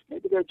expertise.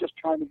 Maybe they're just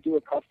trying to do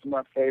a customer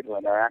a favor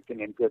and they're acting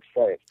in good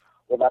faith.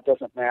 Well, that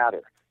doesn't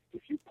matter.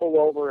 If you pull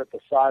over at the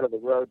side of the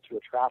road to a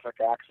traffic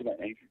accident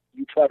and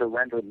you try to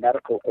render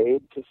medical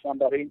aid to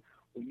somebody,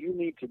 well, you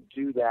need to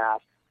do that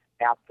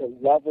at the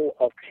level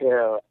of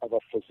care of a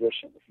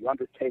physician. If you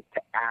undertake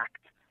to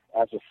act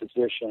as a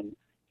physician,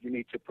 you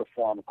need to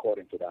perform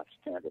according to that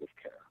standard of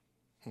care.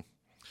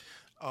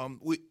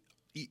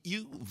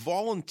 You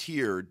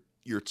volunteered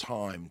your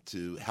time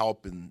to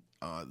help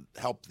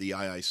help the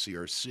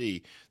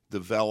IICRC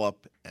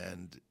develop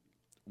and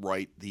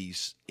write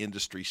these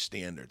industry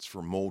standards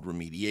for mold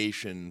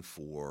remediation,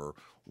 for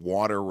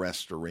water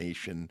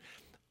restoration.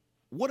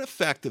 What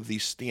effect do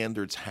these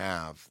standards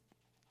have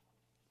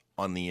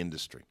on the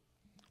industry?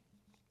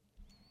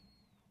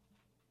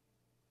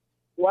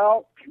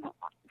 Well,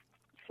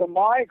 from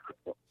my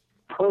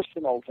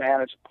personal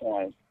vantage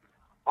point,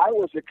 I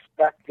was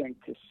expecting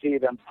to see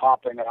them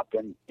popping up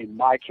in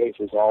my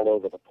cases all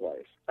over the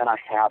place, and I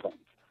haven't.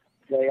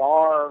 They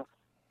are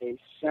a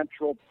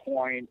central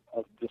point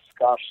of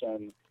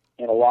discussion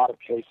in a lot of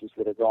cases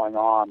that are going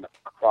on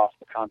across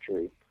the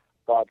country,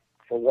 but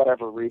for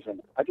whatever reason,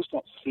 I just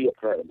don't see it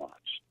very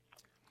much.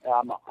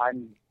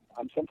 I'm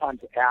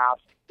sometimes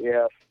asked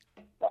if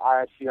the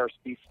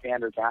IICRC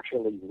standards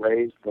actually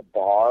raise the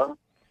bar,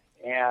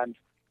 and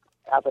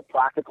as a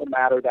practical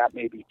matter, that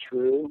may be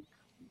true,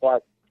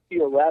 but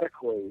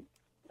theoretically,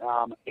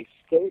 a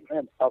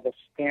statement of a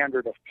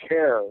standard of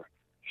care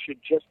should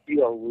just be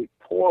a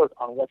report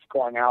on what's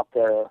going out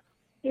there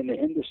in the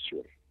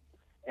industry.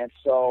 And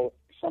so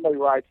somebody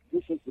writes,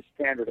 this is the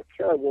standard of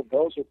care. Well,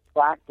 those are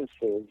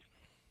practices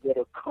that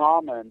are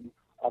common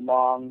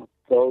among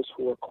those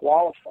who are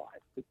qualified.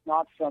 It's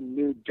not some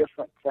new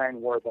different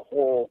thing where the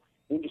whole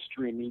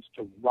industry needs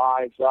to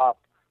rise up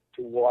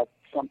to what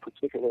some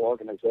particular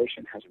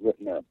organization has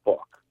written in a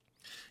book.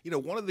 You know,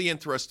 one of the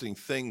interesting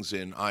things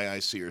in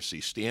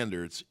IICRC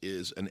standards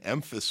is an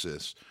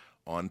emphasis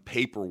on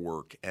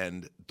paperwork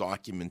and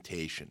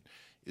documentation.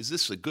 Is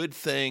this a good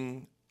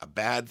thing, a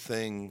bad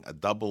thing, a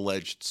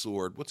double-edged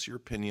sword? What's your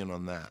opinion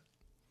on that?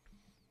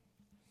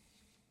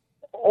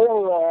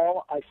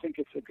 Overall, I think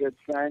it's a good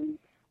thing.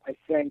 I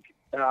think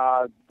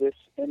this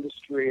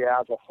industry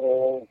as a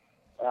whole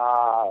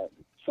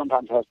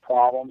sometimes has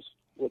problems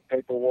with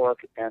paperwork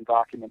and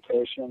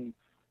documentation.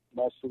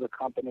 Most of the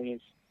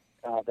companies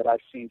that I've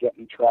seen get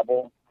in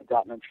trouble have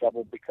gotten in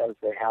trouble because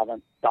they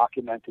haven't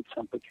documented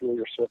some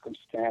peculiar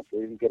circumstance. They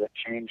didn't get a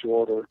change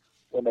order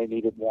when they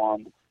needed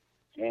one.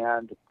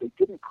 And they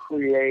didn't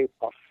create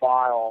a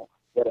file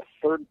that a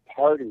third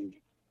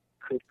party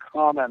could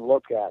come and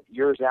look at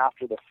years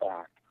after the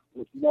fact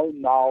with no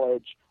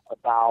knowledge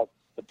about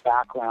the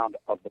background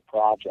of the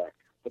project,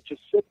 but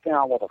just sit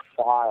down with a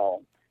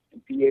file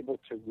and be able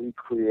to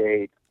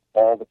recreate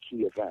all the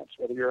key events.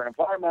 Whether you're an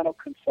environmental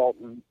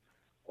consultant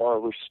or a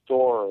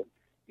restorer,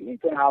 you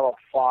need to have a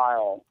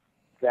file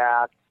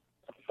that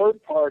a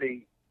third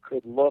party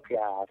could look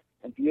at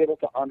and be able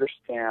to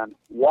understand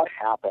what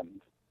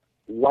happened,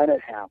 when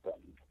it happened,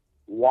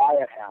 why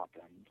it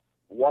happened,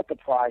 what the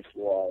price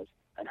was,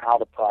 and how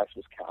the price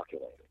was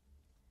calculated.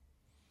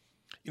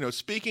 You know,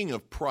 speaking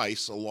of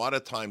price, a lot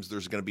of times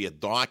there's going to be a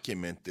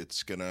document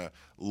that's going to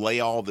lay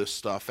all this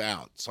stuff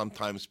out.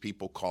 Sometimes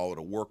people call it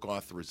a work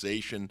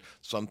authorization.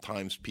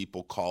 Sometimes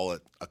people call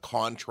it a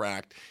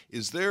contract.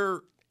 Is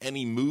there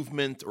any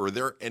movement or are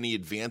there any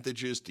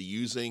advantages to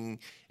using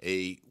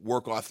a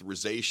work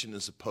authorization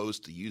as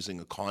opposed to using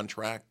a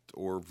contract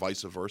or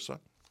vice versa?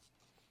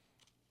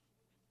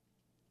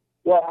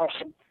 Well,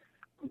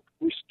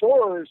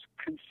 restorers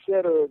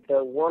consider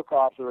their work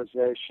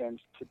authorizations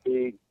to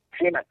be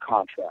payment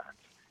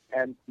contracts,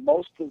 and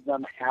most of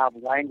them have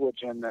language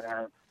in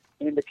there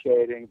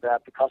indicating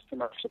that the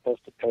customer is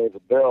supposed to pay the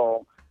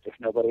bill if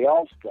nobody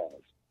else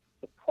does.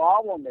 The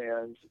problem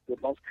is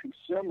that most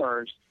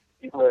consumers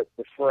interpret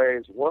the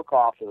phrase work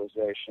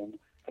authorization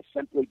as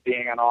simply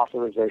being an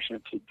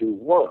authorization to do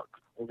work.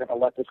 We're going to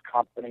let this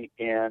company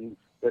in.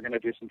 They're going to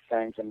do some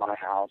things in my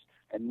house.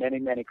 And many,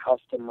 many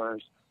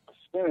customers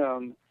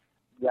assume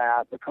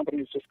that the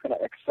company is just going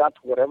to accept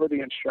whatever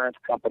the insurance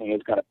company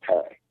is going to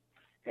pay,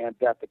 and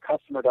that the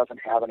customer doesn't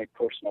have any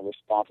personal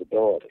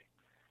responsibility.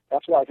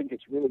 That's why I think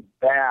it's really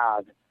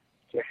bad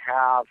to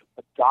have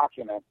a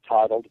document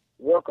titled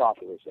work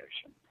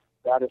authorization.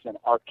 That is an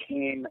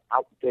arcane,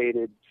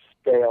 outdated,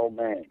 stale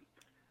name.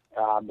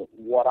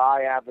 What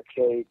I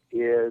advocate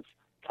is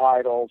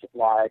titles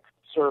like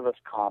service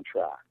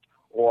contract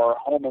or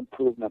home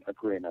improvement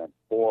agreement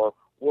or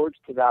words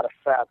to that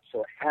effect,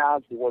 so it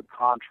has the word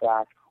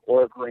contract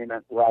or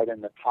agreement right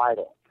in the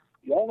title.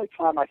 The only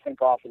time I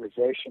think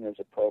authorization is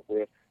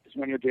appropriate is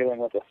when you're dealing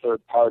with a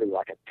third party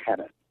like a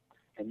tenant.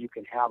 And you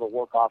can have a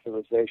work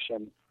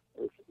authorization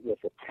with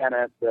a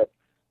tenant that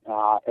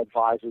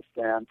advises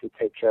them to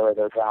take care of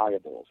their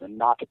valuables and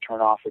not to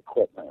turn off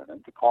equipment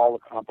and to call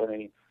the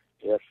company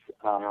if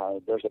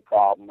there's a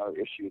problem or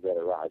issue that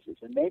arises.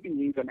 And maybe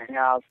even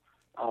have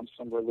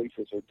some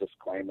releases or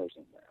disclaimers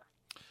in there.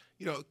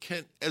 You know,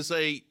 as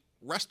a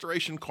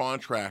restoration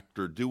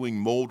contractor doing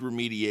mold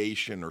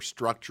remediation or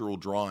structural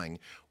drawing,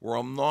 where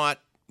I'm not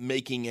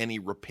making any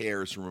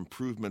repairs or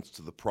improvements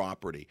to the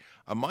property,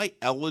 am I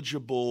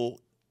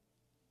eligible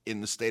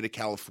in the state of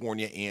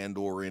California and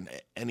or in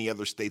any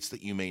other states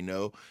that you may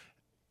know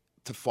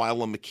to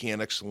file a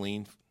mechanics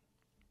lien?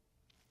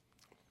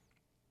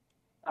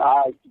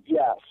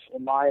 Yes,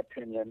 in my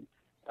opinion,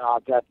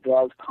 that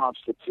does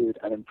constitute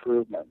an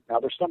improvement. Now,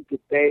 there's some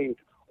debate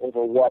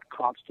over what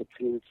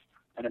constitutes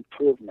an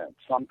improvement.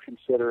 Some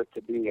consider it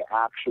to be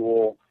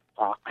actual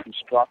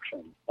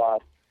construction.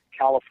 But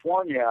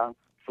California,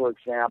 for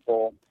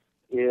example,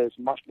 is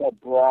much more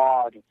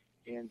broad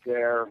in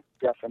their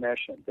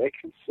definition. They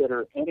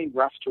consider any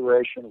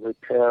restoration,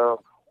 repair,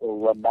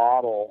 or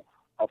remodel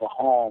of a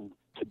home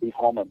to be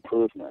home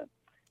improvement.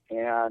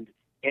 And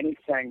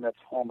anything that's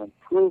home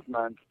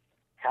improvement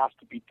has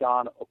to be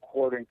done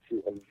according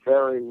to a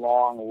very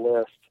long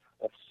list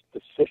of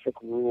specific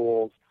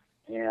rules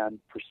and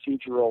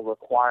procedural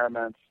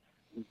requirements,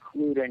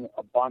 including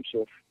a bunch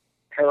of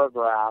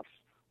paragraphs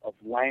of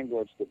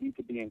language that need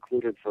to be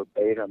included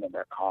verbatim in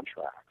their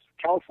contracts.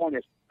 California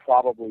is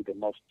probably the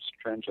most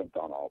stringent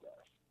on all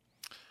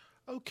this.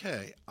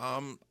 Okay.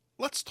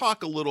 Let's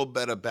talk a little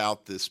bit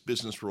about this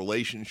business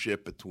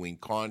relationship between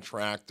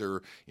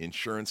contractor,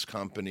 insurance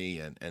company,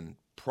 and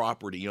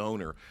property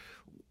owner.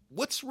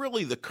 What's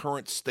really the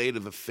current state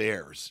of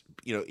affairs,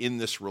 in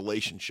this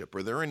relationship?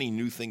 Are there any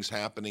new things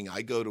happening?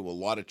 I go to a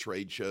lot of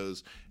trade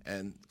shows,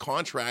 and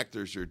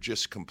contractors are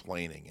just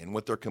complaining. And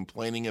what they're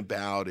complaining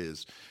about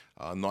is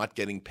not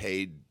getting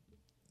paid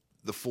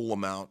the full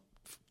amount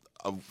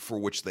for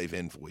which they've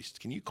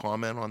invoiced. Can you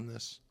comment on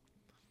this?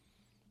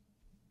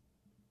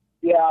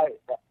 Yeah,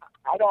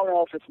 I don't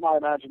know if it's my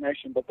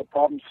imagination, but the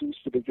problem seems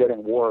to be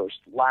getting worse.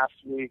 Last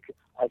week,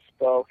 I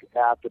spoke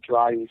at the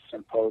Dry East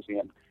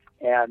Symposium,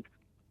 and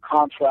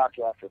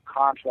contractor after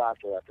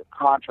contractor after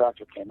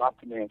contractor came up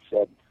to me and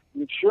said,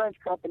 the insurance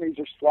companies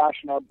are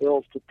slashing our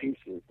bills to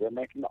pieces. They're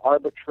making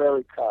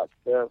arbitrary cuts.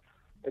 They're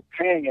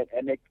paying it,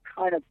 and they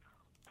kind of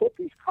put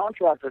these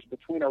contractors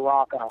between a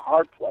rock and a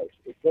hard place.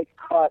 If they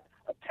cut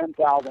a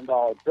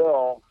 $10,000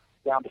 bill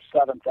down to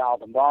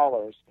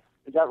 $7,000,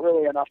 is that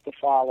really enough to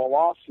file a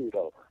lawsuit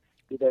over?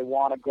 Do they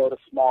want to go to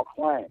small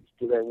claims?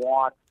 Do they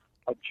want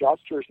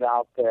adjusters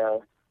out there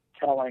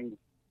telling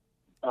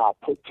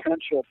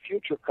potential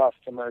future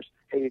customers,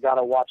 hey, you got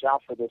to watch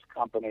out for this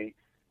company.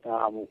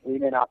 We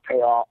may not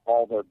pay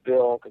all their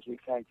bill because we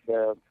think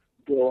their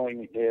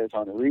billing is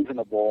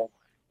unreasonable,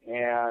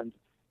 and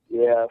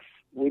if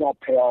we don't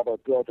pay all their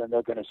bill, then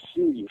they're going to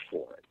sue you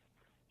for it.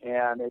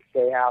 And if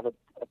they have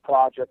a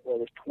project where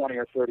there's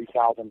 $20,000 or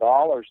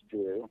 $30,000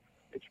 due,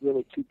 it's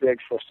really too big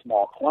for a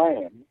small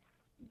claim,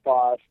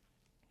 but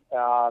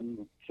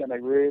can they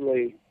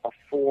really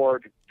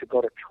afford to go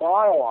to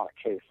trial on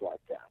a case like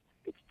that?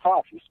 It's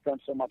tough. You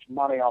spend so much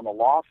money on the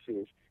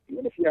lawsuits.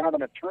 Even if you have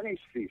an attorney's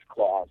fees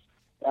clause,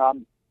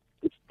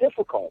 it's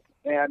difficult,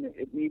 and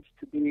it needs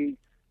to be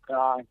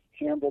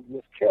handled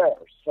with care.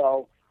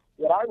 So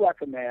what I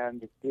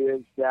recommend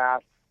is that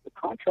the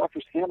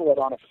contractors handle it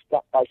on a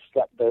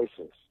step-by-step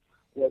basis,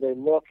 where they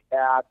look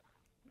at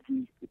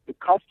the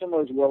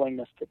customer's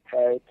willingness to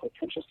pay,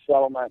 potential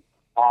settlement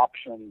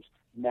options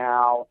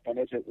now, and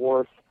is it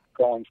worth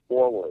going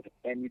forward?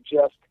 And you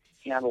just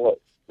handle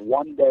it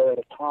one day at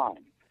a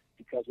time,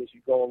 because as you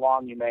go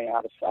along, you may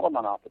have a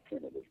settlement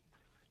opportunity.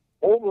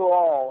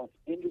 Overall,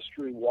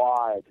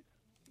 industry-wide,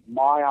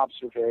 my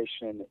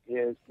observation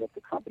is that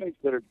the companies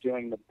that are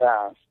doing the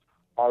best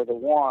are the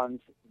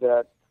ones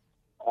that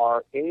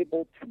are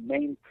able to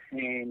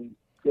maintain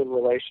good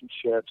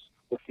relationships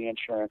with the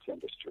insurance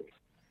industry.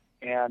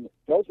 And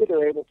those that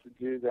are able to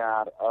do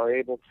that are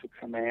able to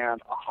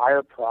command a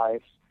higher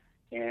price,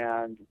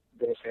 and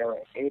are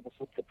able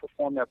to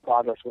perform their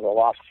projects with a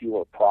lot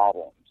fewer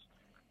problems.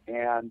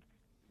 And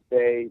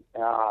they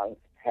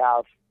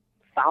have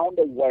found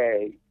a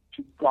way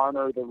to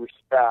garner the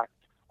respect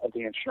of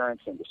the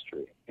insurance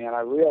industry. And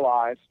I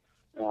realize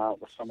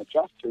with some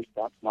adjusters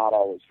that's not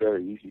always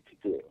very easy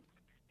to do.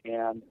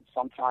 And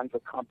sometimes a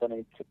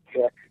company to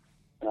pick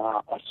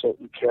a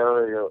certain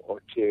carrier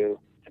or two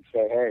and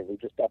say, hey, we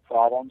just have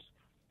problems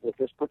with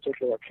this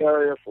particular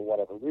carrier for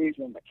whatever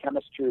reason, the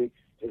chemistry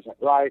isn't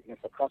right, and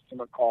if a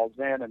customer calls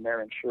in and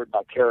they're insured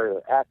by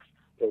carrier X,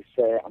 they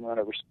say, I'm going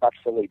to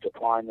respectfully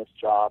decline this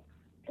job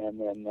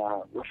and then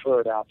refer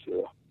it out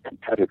to a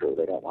competitor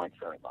they don't like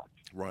very much.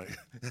 Right.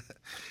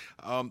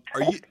 Are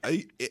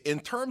you, in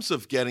terms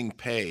of getting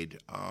paid,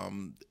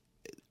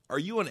 are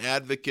you an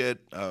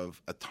advocate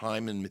of a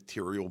time and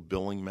material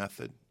billing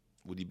method?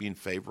 Would you be in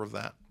favor of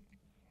that?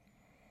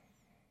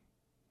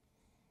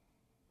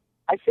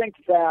 I think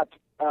that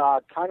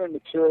time and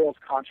materials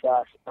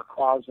contracts are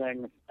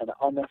causing an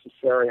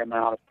unnecessary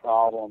amount of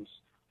problems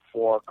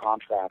for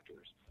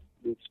contractors.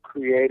 It's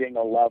creating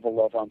a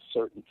level of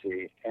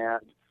uncertainty,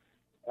 and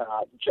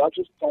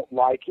judges don't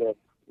like it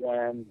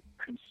when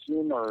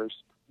consumers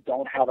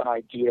don't have an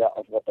idea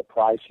of what the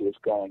price is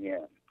going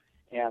in.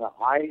 And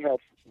I have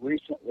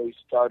recently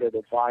started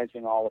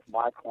advising all of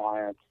my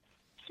clients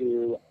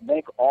to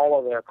make all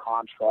of their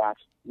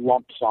contracts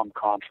lump sum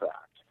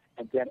contracts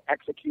and then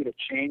execute a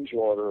change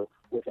order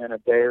within a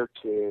day or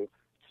two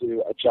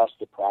to adjust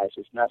the price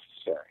as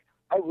necessary.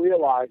 I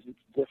realize it's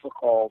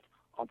difficult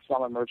on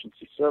some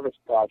emergency service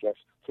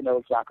projects to know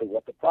exactly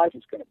what the price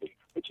is going to be,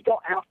 but you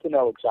don't have to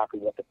know exactly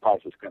what the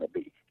price is going to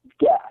be.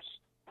 Guess,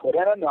 put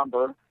in a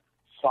number,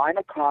 sign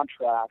a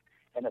contract,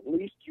 and at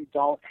least you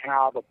don't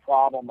have a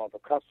problem of a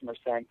customer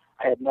saying,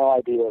 I had no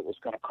idea it was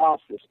going to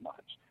cost this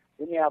much.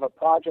 Then you have a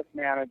project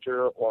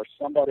manager or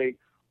somebody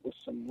with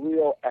some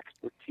real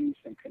expertise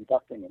in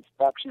conducting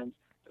inspections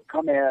to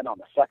come in on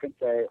the second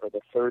day or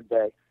the third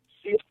day,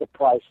 see if the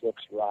price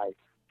looks right,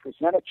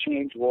 present a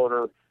change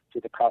order to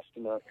the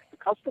customer. If the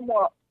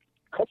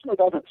customer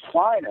doesn't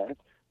sign it,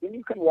 then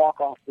you can walk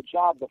off the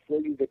job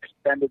before you've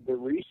expended the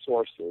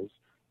resources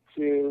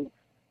to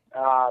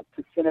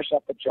finish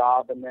up a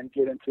job and then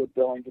get into a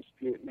billing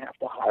dispute and have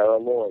to hire a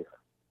lawyer.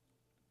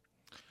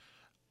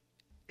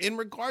 In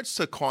regards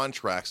to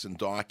contracts and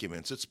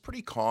documents, it's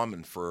pretty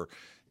common for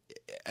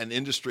an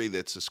industry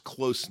that's as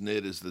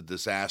close-knit as the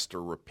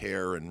disaster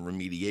repair and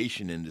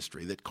remediation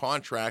industry that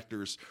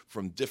contractors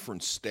from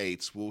different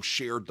states will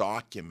share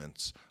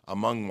documents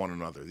among one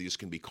another. These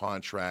can be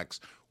contracts,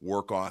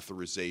 work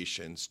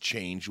authorizations,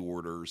 change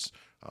orders,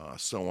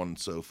 so on and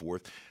so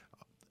forth.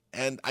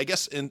 And I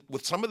guess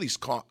with some of these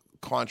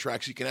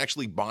contracts, you can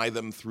actually buy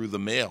them through the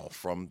mail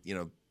from,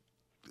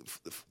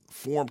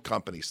 form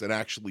companies that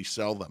actually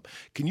sell them.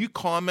 Can you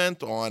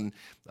comment on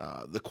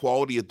the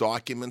quality of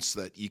documents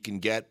that you can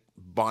get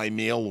by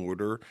mail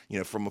order,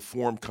 from a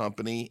form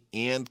company,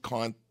 and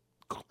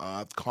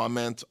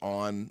comment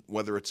on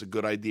whether it's a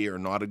good idea or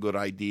not a good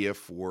idea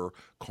for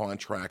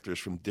contractors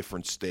from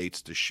different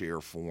states to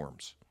share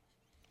forms?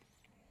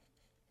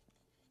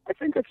 I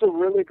think it's a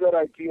really good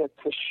idea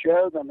to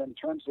share them in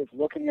terms of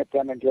looking at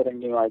them and getting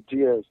new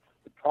ideas.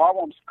 The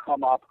problems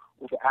come up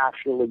with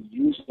actually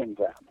using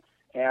them.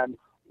 And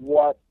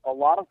what a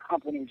lot of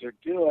companies are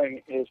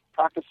doing is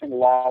practicing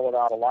law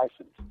without a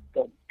license.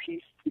 They'll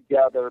piece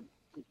together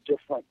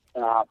different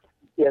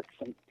bits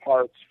and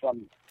parts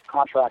from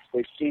contracts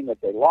they've seen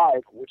that they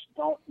like, which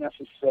don't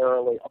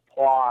necessarily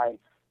apply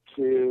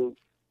to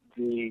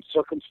the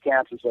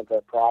circumstances of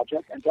their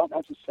project and don't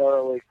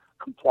necessarily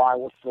comply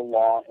with the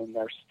law in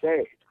their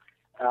state.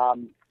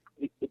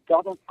 It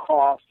doesn't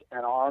cost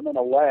an arm and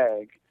a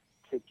leg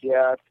to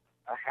get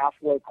a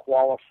halfway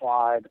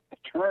qualified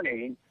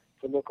attorney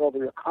to look over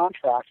your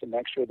contracts and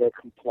make sure they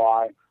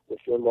comply with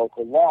your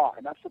local law.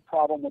 And that's the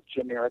problem with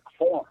generic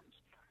forms.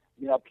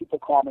 People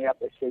call me up,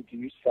 they say, do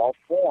you sell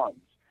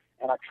forms?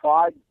 And I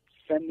tried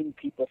sending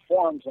people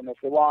forms, and they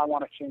say, well, I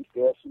want to change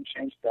this and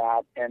change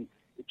that, and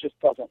it just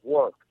doesn't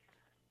work.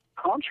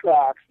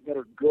 Contracts that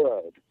are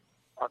good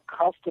are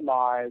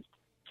customized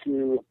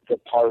to the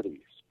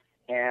parties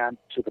and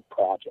to the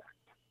project.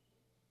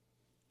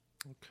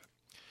 Okay.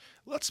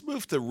 Let's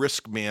move to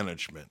risk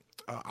management.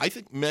 I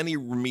think many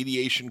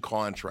remediation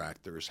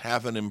contractors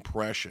have an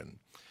impression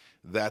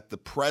that the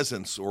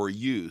presence or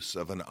use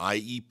of an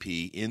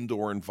IEP,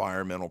 indoor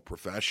environmental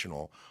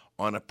professional,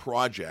 on a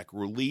project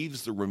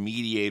relieves the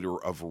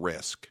remediator of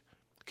risk.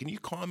 Can you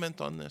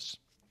comment on this?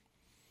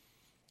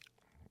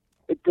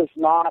 It does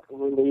not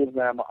relieve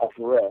them of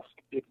risk.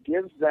 It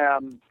gives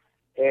them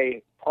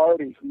a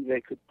party who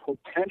they could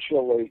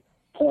potentially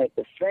point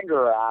the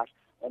finger at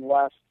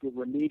unless the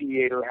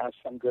remediator has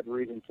some good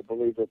reason to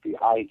believe that the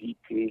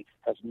IEP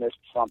has missed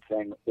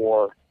something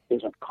or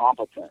isn't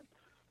competent.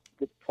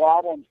 The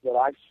problems that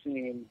I've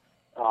seen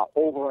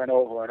over and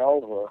over and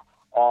over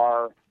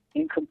are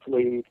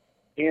incomplete,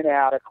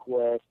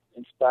 inadequate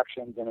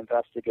inspections and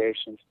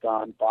investigations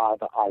done by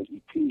the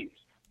IEPs.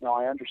 Now,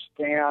 I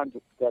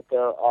understand that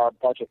there are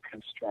budget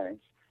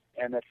constraints,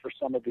 and that for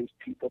some of these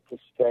people to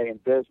stay in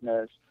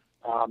business,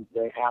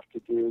 they have to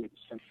do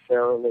some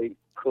fairly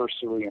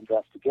cursory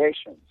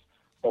investigations.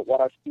 But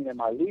what I've seen in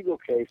my legal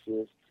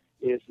cases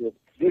is that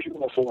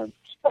visual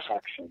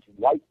inspections,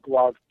 white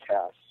glove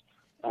tests,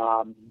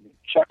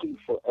 checking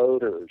for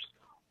odors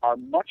are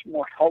much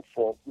more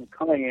helpful than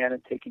coming in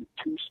and taking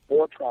 2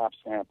 spore trap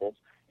samples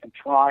and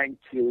trying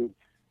to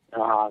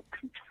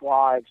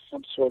contrive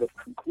some sort of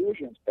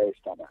conclusions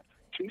based on that.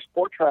 2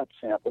 spore trap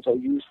samples are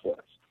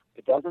useless.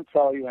 It doesn't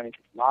tell you anything.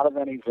 It's not of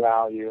any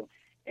value.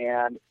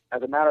 And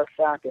as a matter of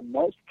fact, in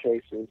most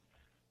cases,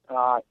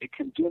 it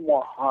can do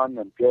more harm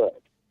than good.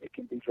 It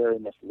can be very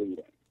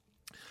misleading.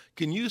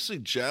 Can you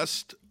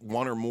suggest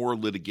one or more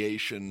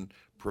litigation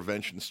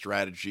prevention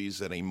strategies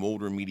that a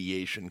mold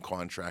remediation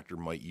contractor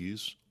might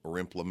use or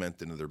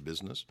implement into their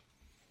business?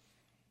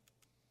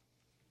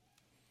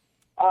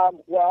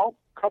 Well,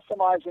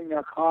 customizing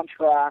their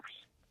contracts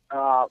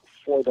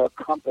for the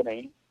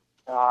company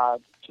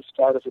to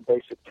start as a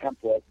basic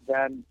template,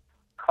 then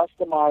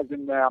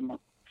customizing them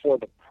for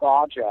the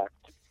project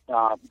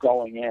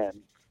going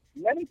in.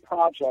 Many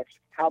projects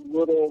have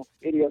little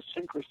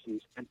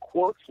idiosyncrasies and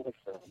quirks with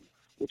them,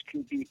 which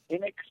can be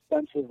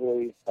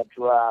inexpensively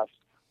addressed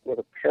with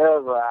a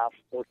paragraph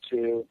or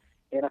 2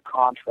 in a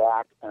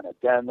contract, an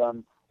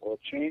addendum, or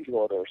a change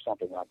order or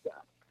something like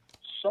that.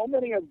 So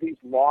many of these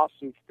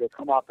lawsuits that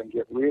come up and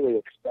get really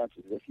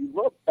expensive, if you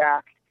look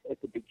back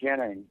at the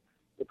beginning,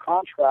 the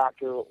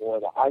contractor or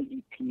the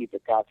IEP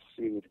that got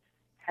sued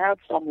had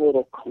some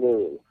little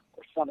clue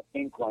or some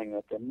inkling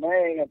that there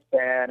may have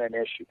been an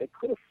issue. They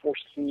could have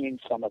foreseen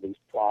some of these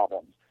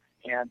problems.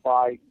 And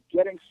by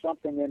getting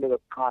something into the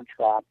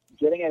contract,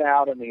 getting it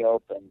out in the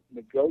open,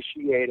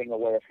 negotiating a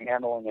way of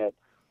handling it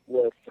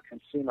with the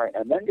consumer,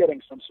 and then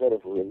getting some sort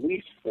of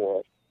release for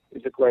it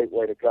is a great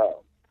way to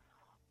go.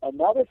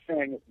 Another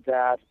thing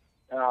that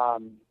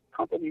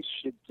companies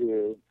should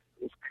do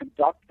is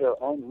conduct their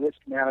own risk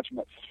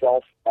management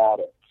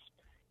self-audits.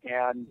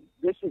 And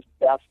this is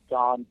best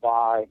done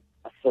by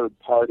a third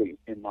party,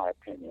 in my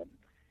opinion.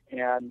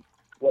 And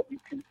what you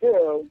can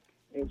do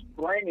is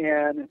bring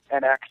in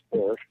an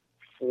expert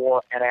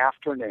for an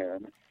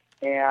afternoon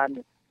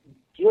and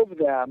give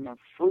them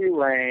free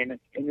rein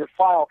in your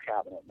file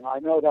cabinet. Now, I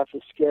know that's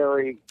a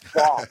scary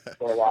thought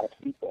for a lot of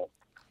people,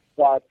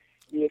 but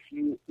if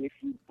you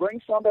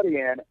bring somebody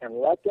in and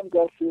let them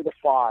go through the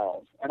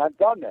files, and I've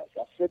done this,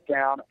 I'll sit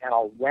down and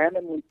I'll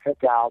randomly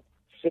pick out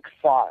 6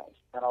 files,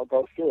 and I'll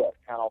go through it,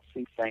 and I'll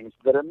see things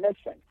that are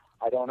missing.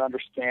 I don't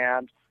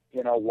understand,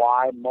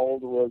 why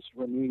mold was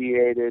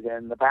remediated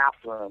in the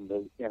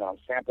bathroom.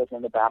 Samples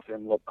in the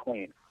bathroom look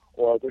clean.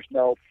 Or there's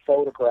no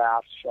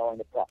photographs showing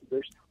the problem.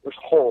 There's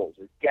holes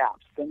or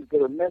gaps, things that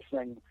are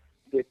missing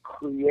that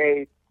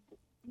create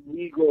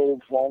legal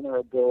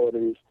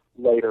vulnerabilities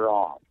later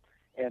on.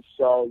 And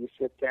so you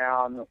sit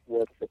down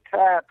with the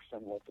techs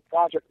and with the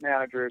project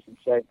managers and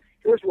say,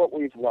 here's what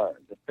we've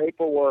learned. The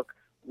paperwork,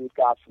 we've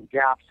got some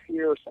gaps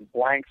here, some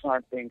blanks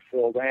aren't being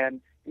filled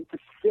in. You can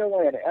fill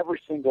in every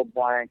single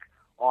blank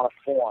on a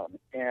form.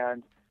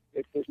 And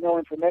if there's no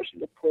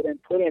information to put in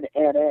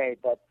NA,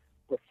 but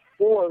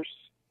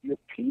force your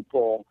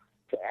people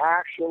to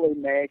actually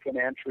make an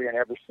entry in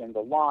every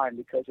single line,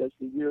 because as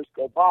the years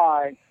go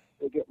by,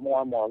 they get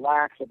more and more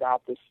lax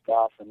about this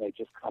stuff and they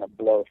just kind of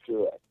blow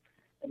through it.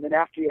 And then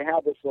after you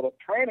have this little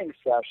training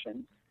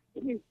session,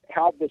 then you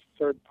have this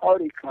third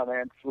party come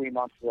in 3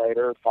 months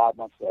later, 5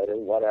 months later,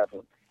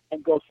 whatever,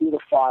 and go through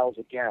the files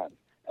again.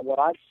 And what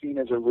I've seen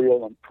is a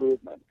real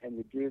improvement. And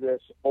you do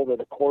this over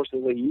the course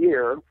of a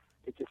year.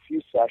 It's a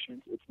few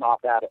sessions. It's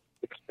not that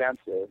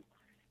expensive.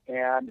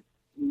 And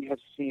we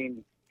have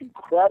seen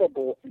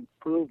incredible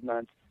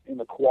improvement in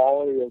the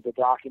quality of the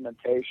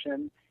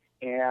documentation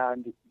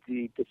and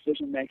the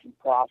decision-making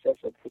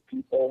process of the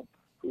people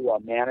who are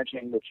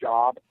managing the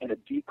job, and a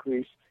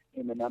decrease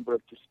in the number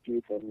of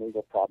disputes and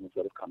legal problems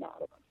that have come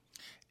out of it.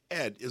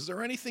 Ed, is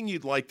there anything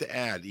you'd like to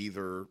add,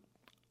 either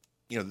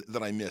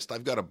that I missed?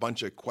 I've got a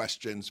bunch of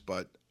questions,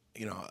 but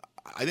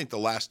I think the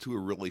last 2 are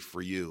really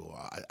for you.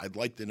 I'd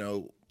like to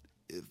know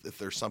if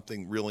there's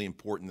something really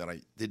important that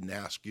I didn't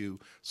ask you,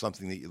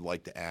 something that you'd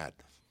like to add.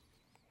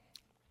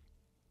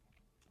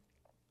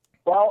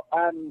 Well,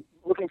 I'm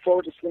looking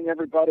forward to seeing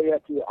everybody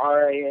at the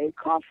RAA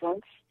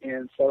conference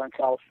in Southern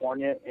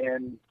California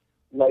in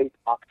late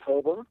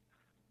October.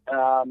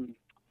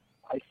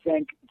 I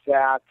think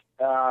that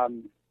I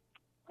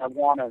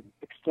want to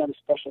extend a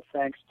special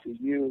thanks to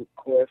you,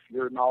 Cliff.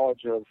 Your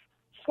knowledge of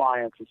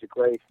science is a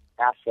great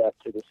asset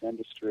to this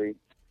industry,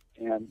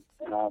 and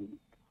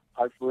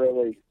I've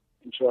really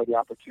enjoyed the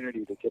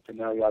opportunity to get to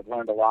know you. I've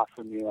learned a lot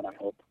from you, and I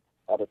hope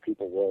other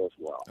people will as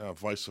well.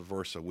 Vice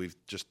versa. We've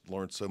just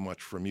learned so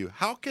much from you.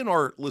 How can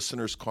our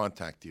listeners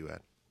contact you,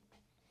 Ed?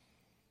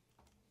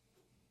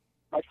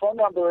 My phone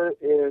number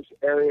is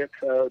area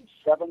code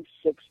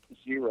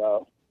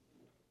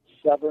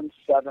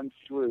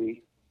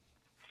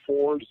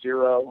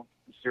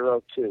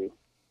 760-773-4002.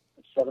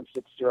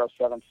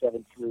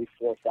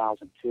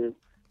 760-773-4002.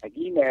 My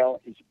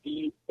email is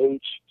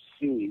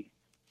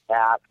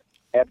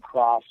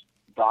ehc@edcross.com.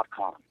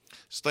 lawyerjokes.com.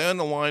 Stay on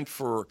the line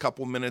for a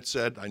couple minutes,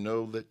 Ed. I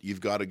know that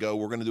you've got to go.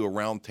 We're going to do a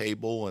round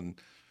table, and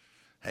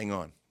hang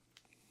on.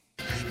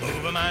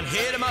 Move 'em on,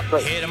 hit 'em up,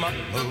 hit 'em up,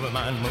 move 'em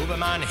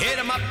on, hit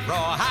 'em up,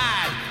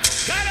 rawhide.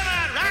 Cut 'em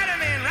out, ride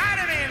 'em in, let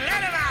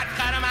 'em out,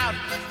 cut 'em out,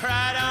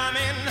 ride 'em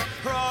in,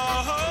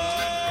 rawhide.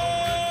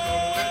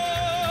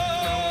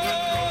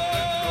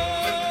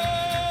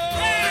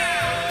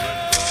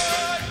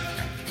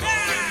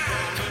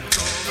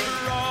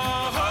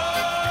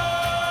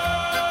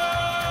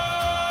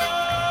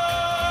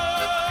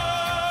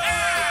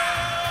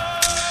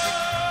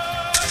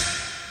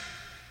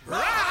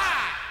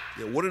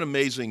 What an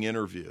amazing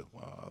interview.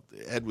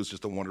 Ed was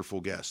just a wonderful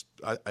guest.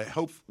 I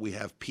hope we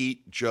have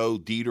Pete, Joe,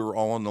 Dieter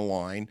all on the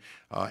line.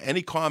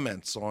 Any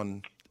comments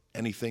on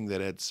anything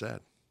that Ed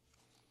said?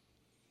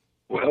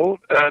 Well,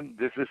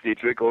 this is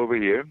Dietrich over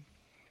here.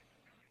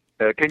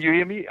 Can you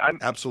hear me?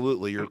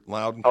 Absolutely. You're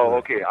loud and clear. Oh,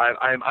 okay.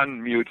 I'm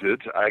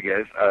unmuted, I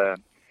guess.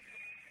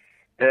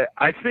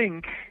 I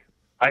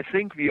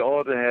think we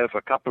ought to have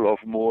a couple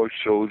of more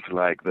shows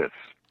like this.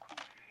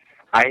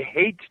 I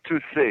hate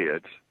to say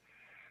it,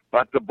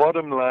 but the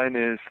bottom line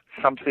is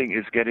something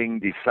is getting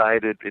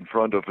decided in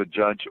front of a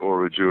judge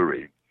or a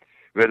jury,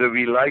 whether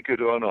we like it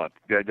or not.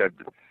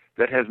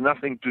 That has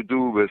nothing to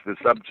do with the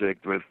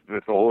subject, with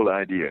the whole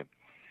idea.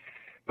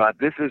 But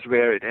this is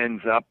where it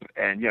ends up,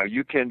 and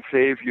you can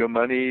save your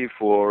money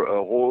for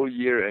a whole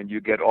year, and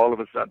you get all of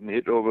a sudden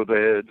hit over the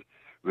head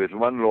with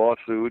one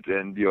lawsuit,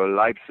 and your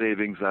life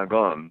savings are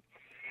gone.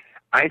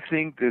 I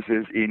think this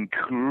is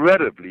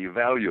incredibly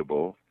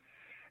valuable.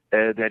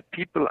 That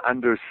people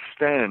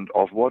understand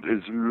of what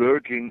is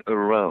lurking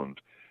around.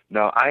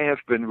 Now, I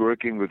have been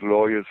working with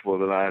lawyers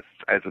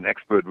as an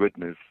expert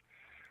witness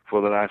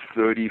for the last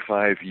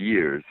 35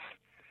 years.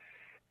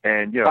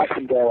 And, My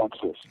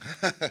condolences.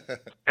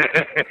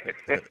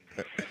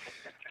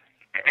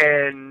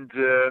 And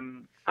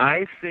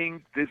I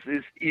think this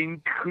is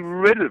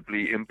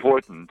incredibly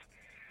important.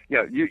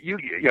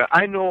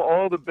 I know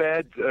all the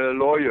bad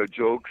lawyer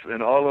jokes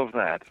and all of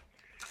that.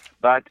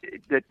 But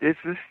that this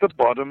is the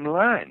bottom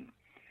line.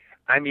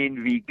 I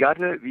mean, we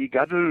gotta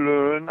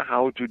learn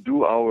how to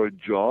do our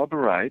job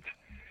right,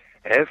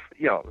 have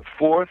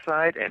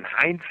foresight and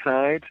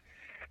hindsight,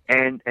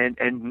 and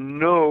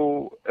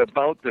know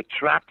about the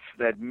traps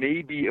that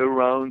may be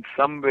around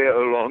somewhere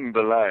along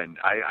the line.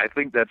 I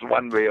think that's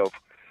one way of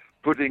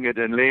putting it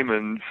in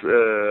layman's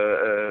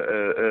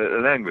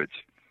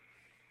language.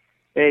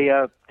 Hey,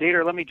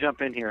 Dieter, let me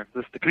jump in here.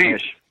 This is the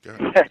Please.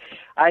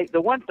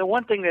 The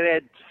one thing that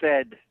Ed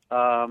said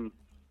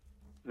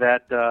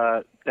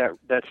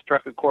that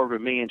struck a chord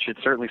with me and should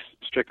certainly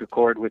strike a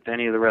chord with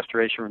any of the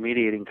restoration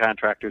remediating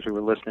contractors who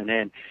were listening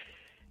in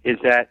is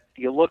that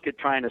you look at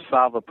trying to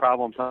solve the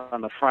problems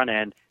on the front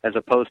end as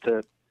opposed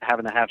to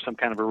having to have some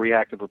kind of a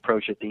reactive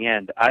approach at the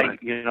end. Right.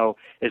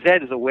 As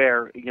Ed is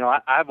aware,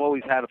 I've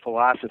always had a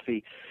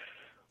philosophy.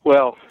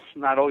 Well,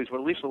 not always, but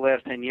at least the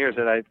last 10 years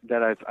that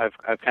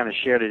I've kind of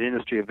shared at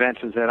industry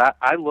events is that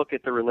I look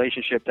at the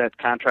relationship that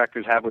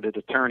contractors have with its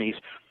attorneys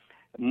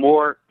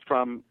more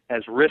from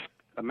as risk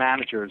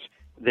managers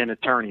than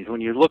attorneys.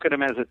 When you look at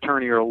them as an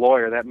attorney or a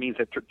lawyer, that means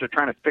that they're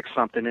trying to fix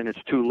something and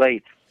it's too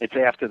late. It's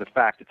after the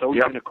fact. It's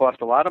always going to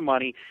cost a lot of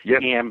money,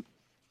 and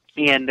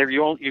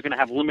you're going to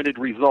have limited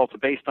results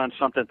based on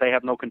something they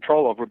have no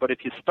control over. But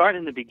if you start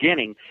in the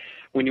beginning,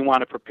 when you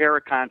want to prepare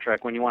a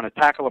contract, when you want to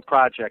tackle a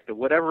project or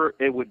whatever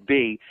it would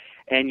be,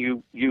 and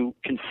you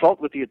consult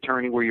with the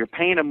attorney where you're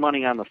paying them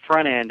money on the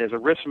front end as a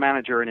risk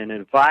manager and an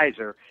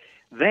advisor,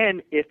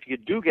 then if you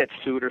do get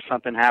sued or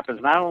something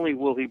happens, not only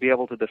will he be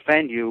able to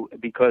defend you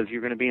because you're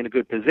going to be in a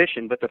good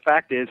position, but the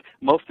fact is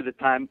most of the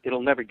time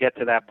it'll never get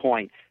to that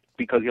point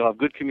because you'll have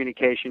good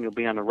communication, you'll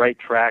be on the right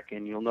track,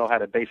 and you'll know how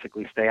to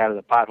basically stay out of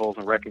the potholes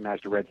and recognize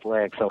the red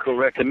flags. So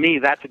correct. To me,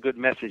 that's a good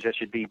message that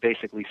should be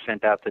basically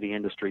sent out to the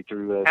industry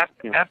through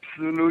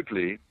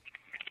Absolutely.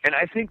 And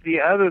I think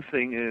the other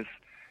thing is,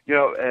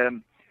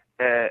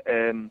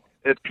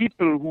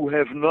 people who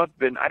have not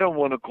been, I don't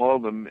want to call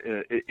them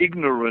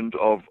ignorant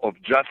of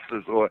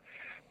justice, or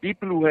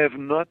people who have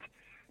not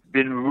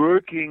been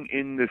working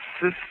in the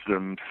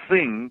system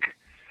think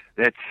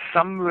that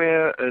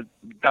somewhere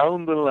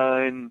down the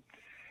line,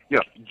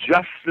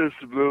 justice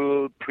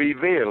will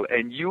prevail.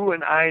 And you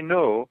and I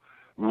know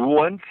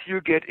once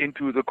you get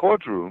into the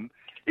courtroom,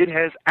 it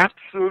has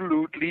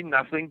absolutely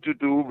nothing to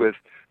do with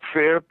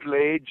fair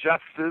play,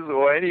 justice,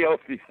 or any of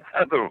the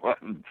other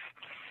ones.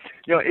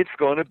 It's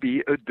going to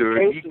be a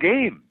dirty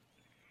game.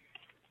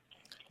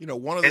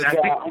 One of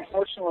the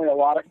unfortunately, a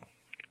lot of.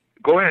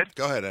 Go ahead.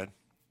 Go ahead, Ed.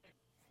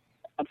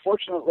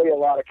 Unfortunately, a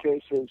lot of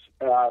cases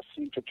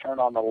seem to turn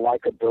on the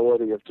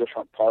likability of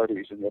different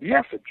parties, and you'll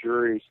talk to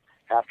juries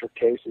after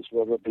cases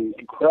where there'll be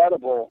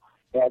incredible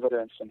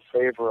evidence in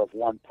favor of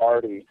one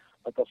party,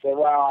 but they'll say,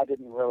 well, I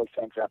didn't really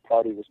think that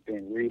party was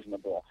being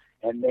reasonable.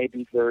 And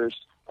maybe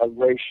there's a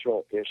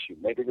racial issue.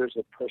 Maybe there's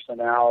a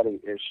personality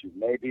issue.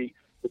 Maybe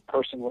the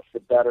person with the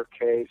better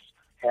case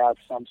had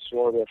some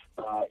sort of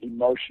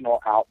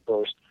emotional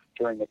outburst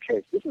during the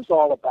case. This is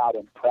all about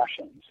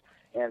impressions.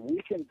 And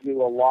we can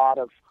do a lot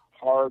of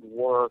hard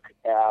work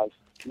as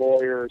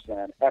lawyers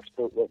and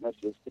expert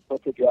witnesses to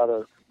put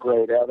together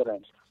great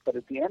evidence. But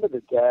at the end of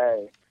the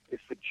day, if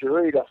the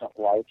jury doesn't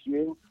like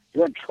you,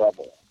 you're in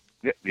trouble.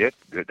 Yeah,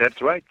 that's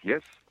right.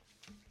 Yes.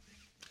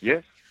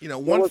 Yes. You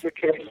know, There was a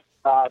case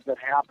that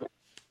happened.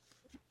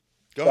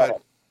 Go ahead.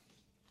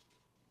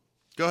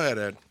 Go ahead,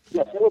 Ed.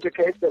 Yes, there was a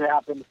case that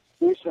happened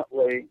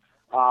recently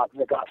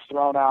that got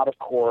thrown out of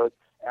court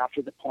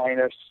after the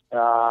plaintiffs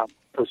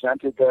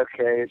presented their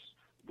case.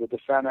 The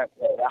defendant,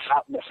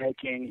 without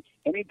making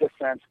any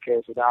defense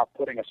case, without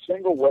putting a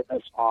single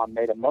witness on,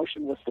 made a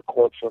motion with the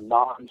court for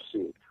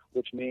non-suit,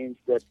 which means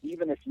that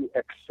even if you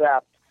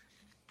accept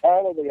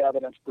all of the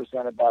evidence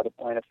presented by the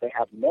plaintiff, they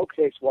have no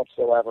case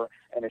whatsoever,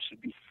 and it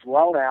should be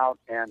thrown out,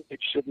 and it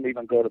shouldn't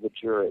even go to the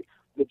jury.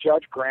 The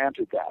judge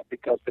granted that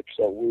because they're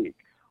so weak.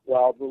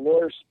 Well, the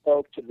lawyers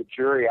spoke to the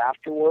jury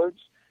afterwards,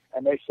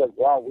 and they said,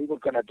 well, we were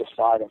going to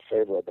decide in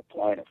favor of the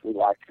plaintiff. We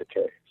liked the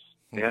case.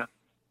 Yeah.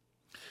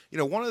 You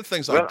know, one of the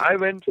things I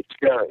went. It's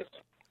scary.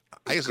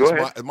 I guess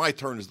it's my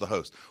turn as the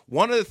host.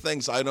 One of the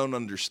things I don't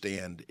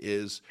understand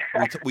is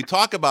we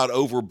talk about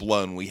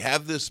overblown. We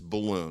have this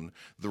balloon.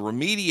 The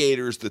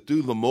remediators that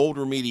do the mold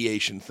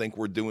remediation think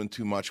we're doing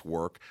too much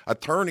work.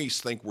 Attorneys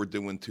think we're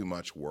doing too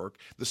much work.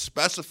 The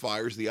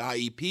specifiers, the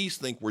IEPs,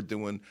 think we're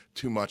doing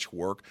too much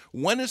work.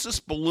 When is this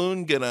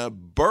balloon going to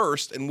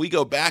burst and we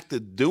go back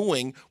to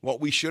doing what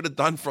we should have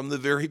done from the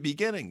very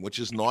beginning, which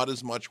is not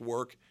as much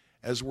work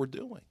as we're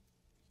doing?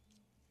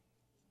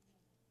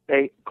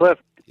 Hey, Cliff,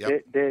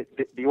 Yep. do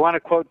you want to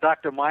quote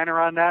Dr. Miner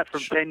on that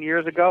from 10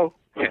 years ago?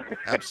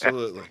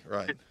 Absolutely,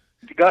 right.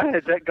 Go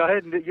ahead.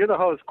 You're the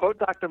host. Quote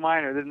Dr.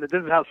 Miner. This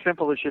is how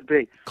simple it should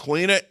be.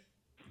 Clean it,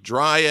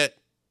 dry it,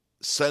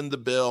 send the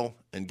bill,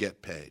 and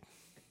get paid.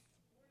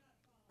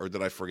 Or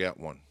did I forget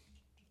one?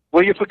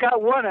 Well, you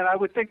forgot one, and I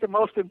would think the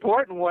most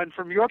important one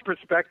from your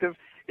perspective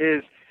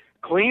is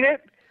clean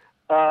it,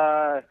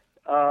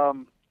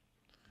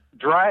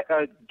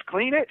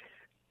 clean it,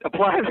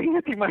 apply the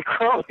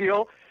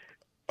antimicrobial.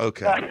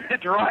 Okay.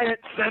 Dry it,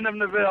 send them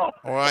the bill.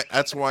 All right.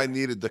 That's why I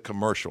needed the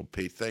commercial,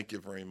 Pete. Thank you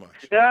very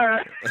much.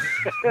 Yeah.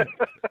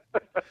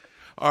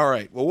 All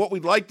right. Well, what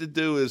we'd like to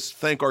do is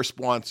thank our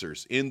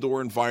sponsors,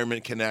 Indoor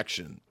Environment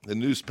Connection, the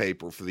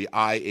newspaper for the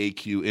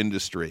IAQ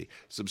industry,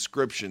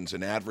 subscriptions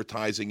and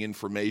advertising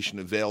information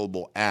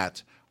available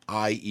at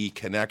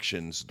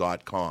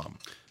ieconnections.com.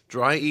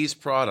 Dry Ease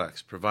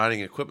Products, providing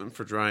equipment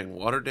for drying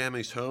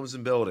water-damaged homes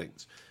and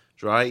buildings.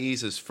 Dry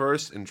Ease is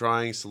first in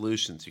drying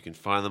solutions. You can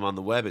find them on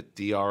the web at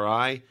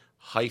dri-eaz.com.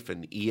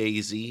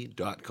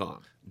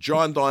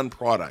 John Don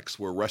Products,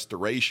 where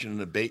restoration and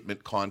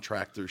abatement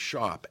contractors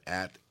shop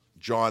at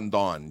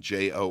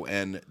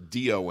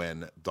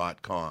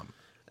JohnDon.com.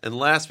 And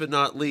last but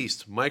not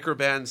least,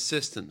 Microban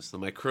Systems, the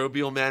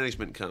microbial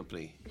management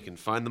company. You can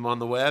find them on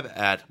the web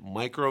at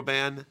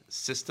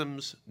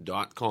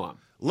microbansystems.com.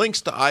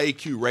 Links to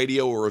IAQ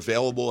Radio are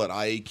available at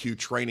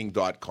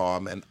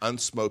IAQtraining.com and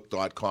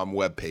unsmoke.com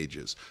web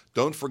pages.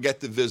 Don't forget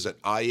to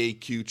visit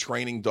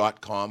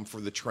IAQtraining.com for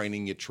the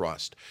training you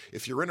trust.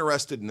 If you're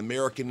interested in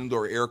American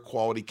Indoor Air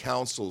Quality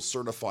Council's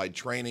certified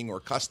training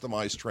or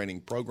customized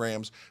training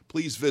programs,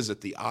 please visit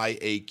the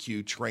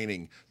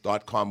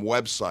IAQtraining.com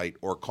website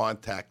or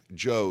contact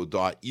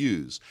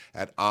joe.hughes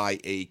at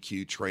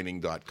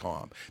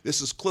IAQtraining.com. This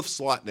is Cliff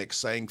Zlotnick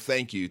saying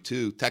thank you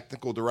to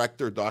Technical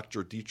Director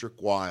Dr.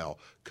 Dietrich Weil,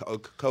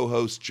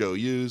 co-host Joe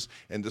Hughes,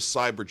 and to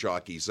cyber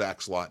jockey Zach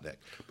Zlotnick.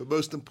 But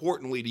most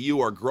importantly to you,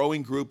 our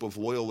growing group of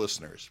loyal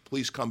listeners,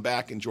 please come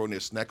back and join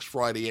us next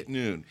Friday at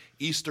noon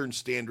Eastern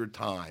Standard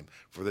Time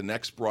for the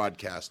next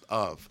broadcast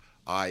of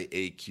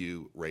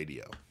IAQ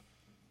Radio.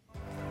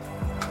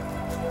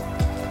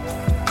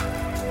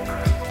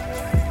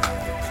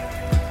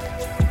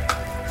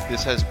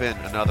 This has been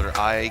another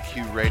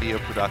IAQ Radio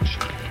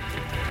production.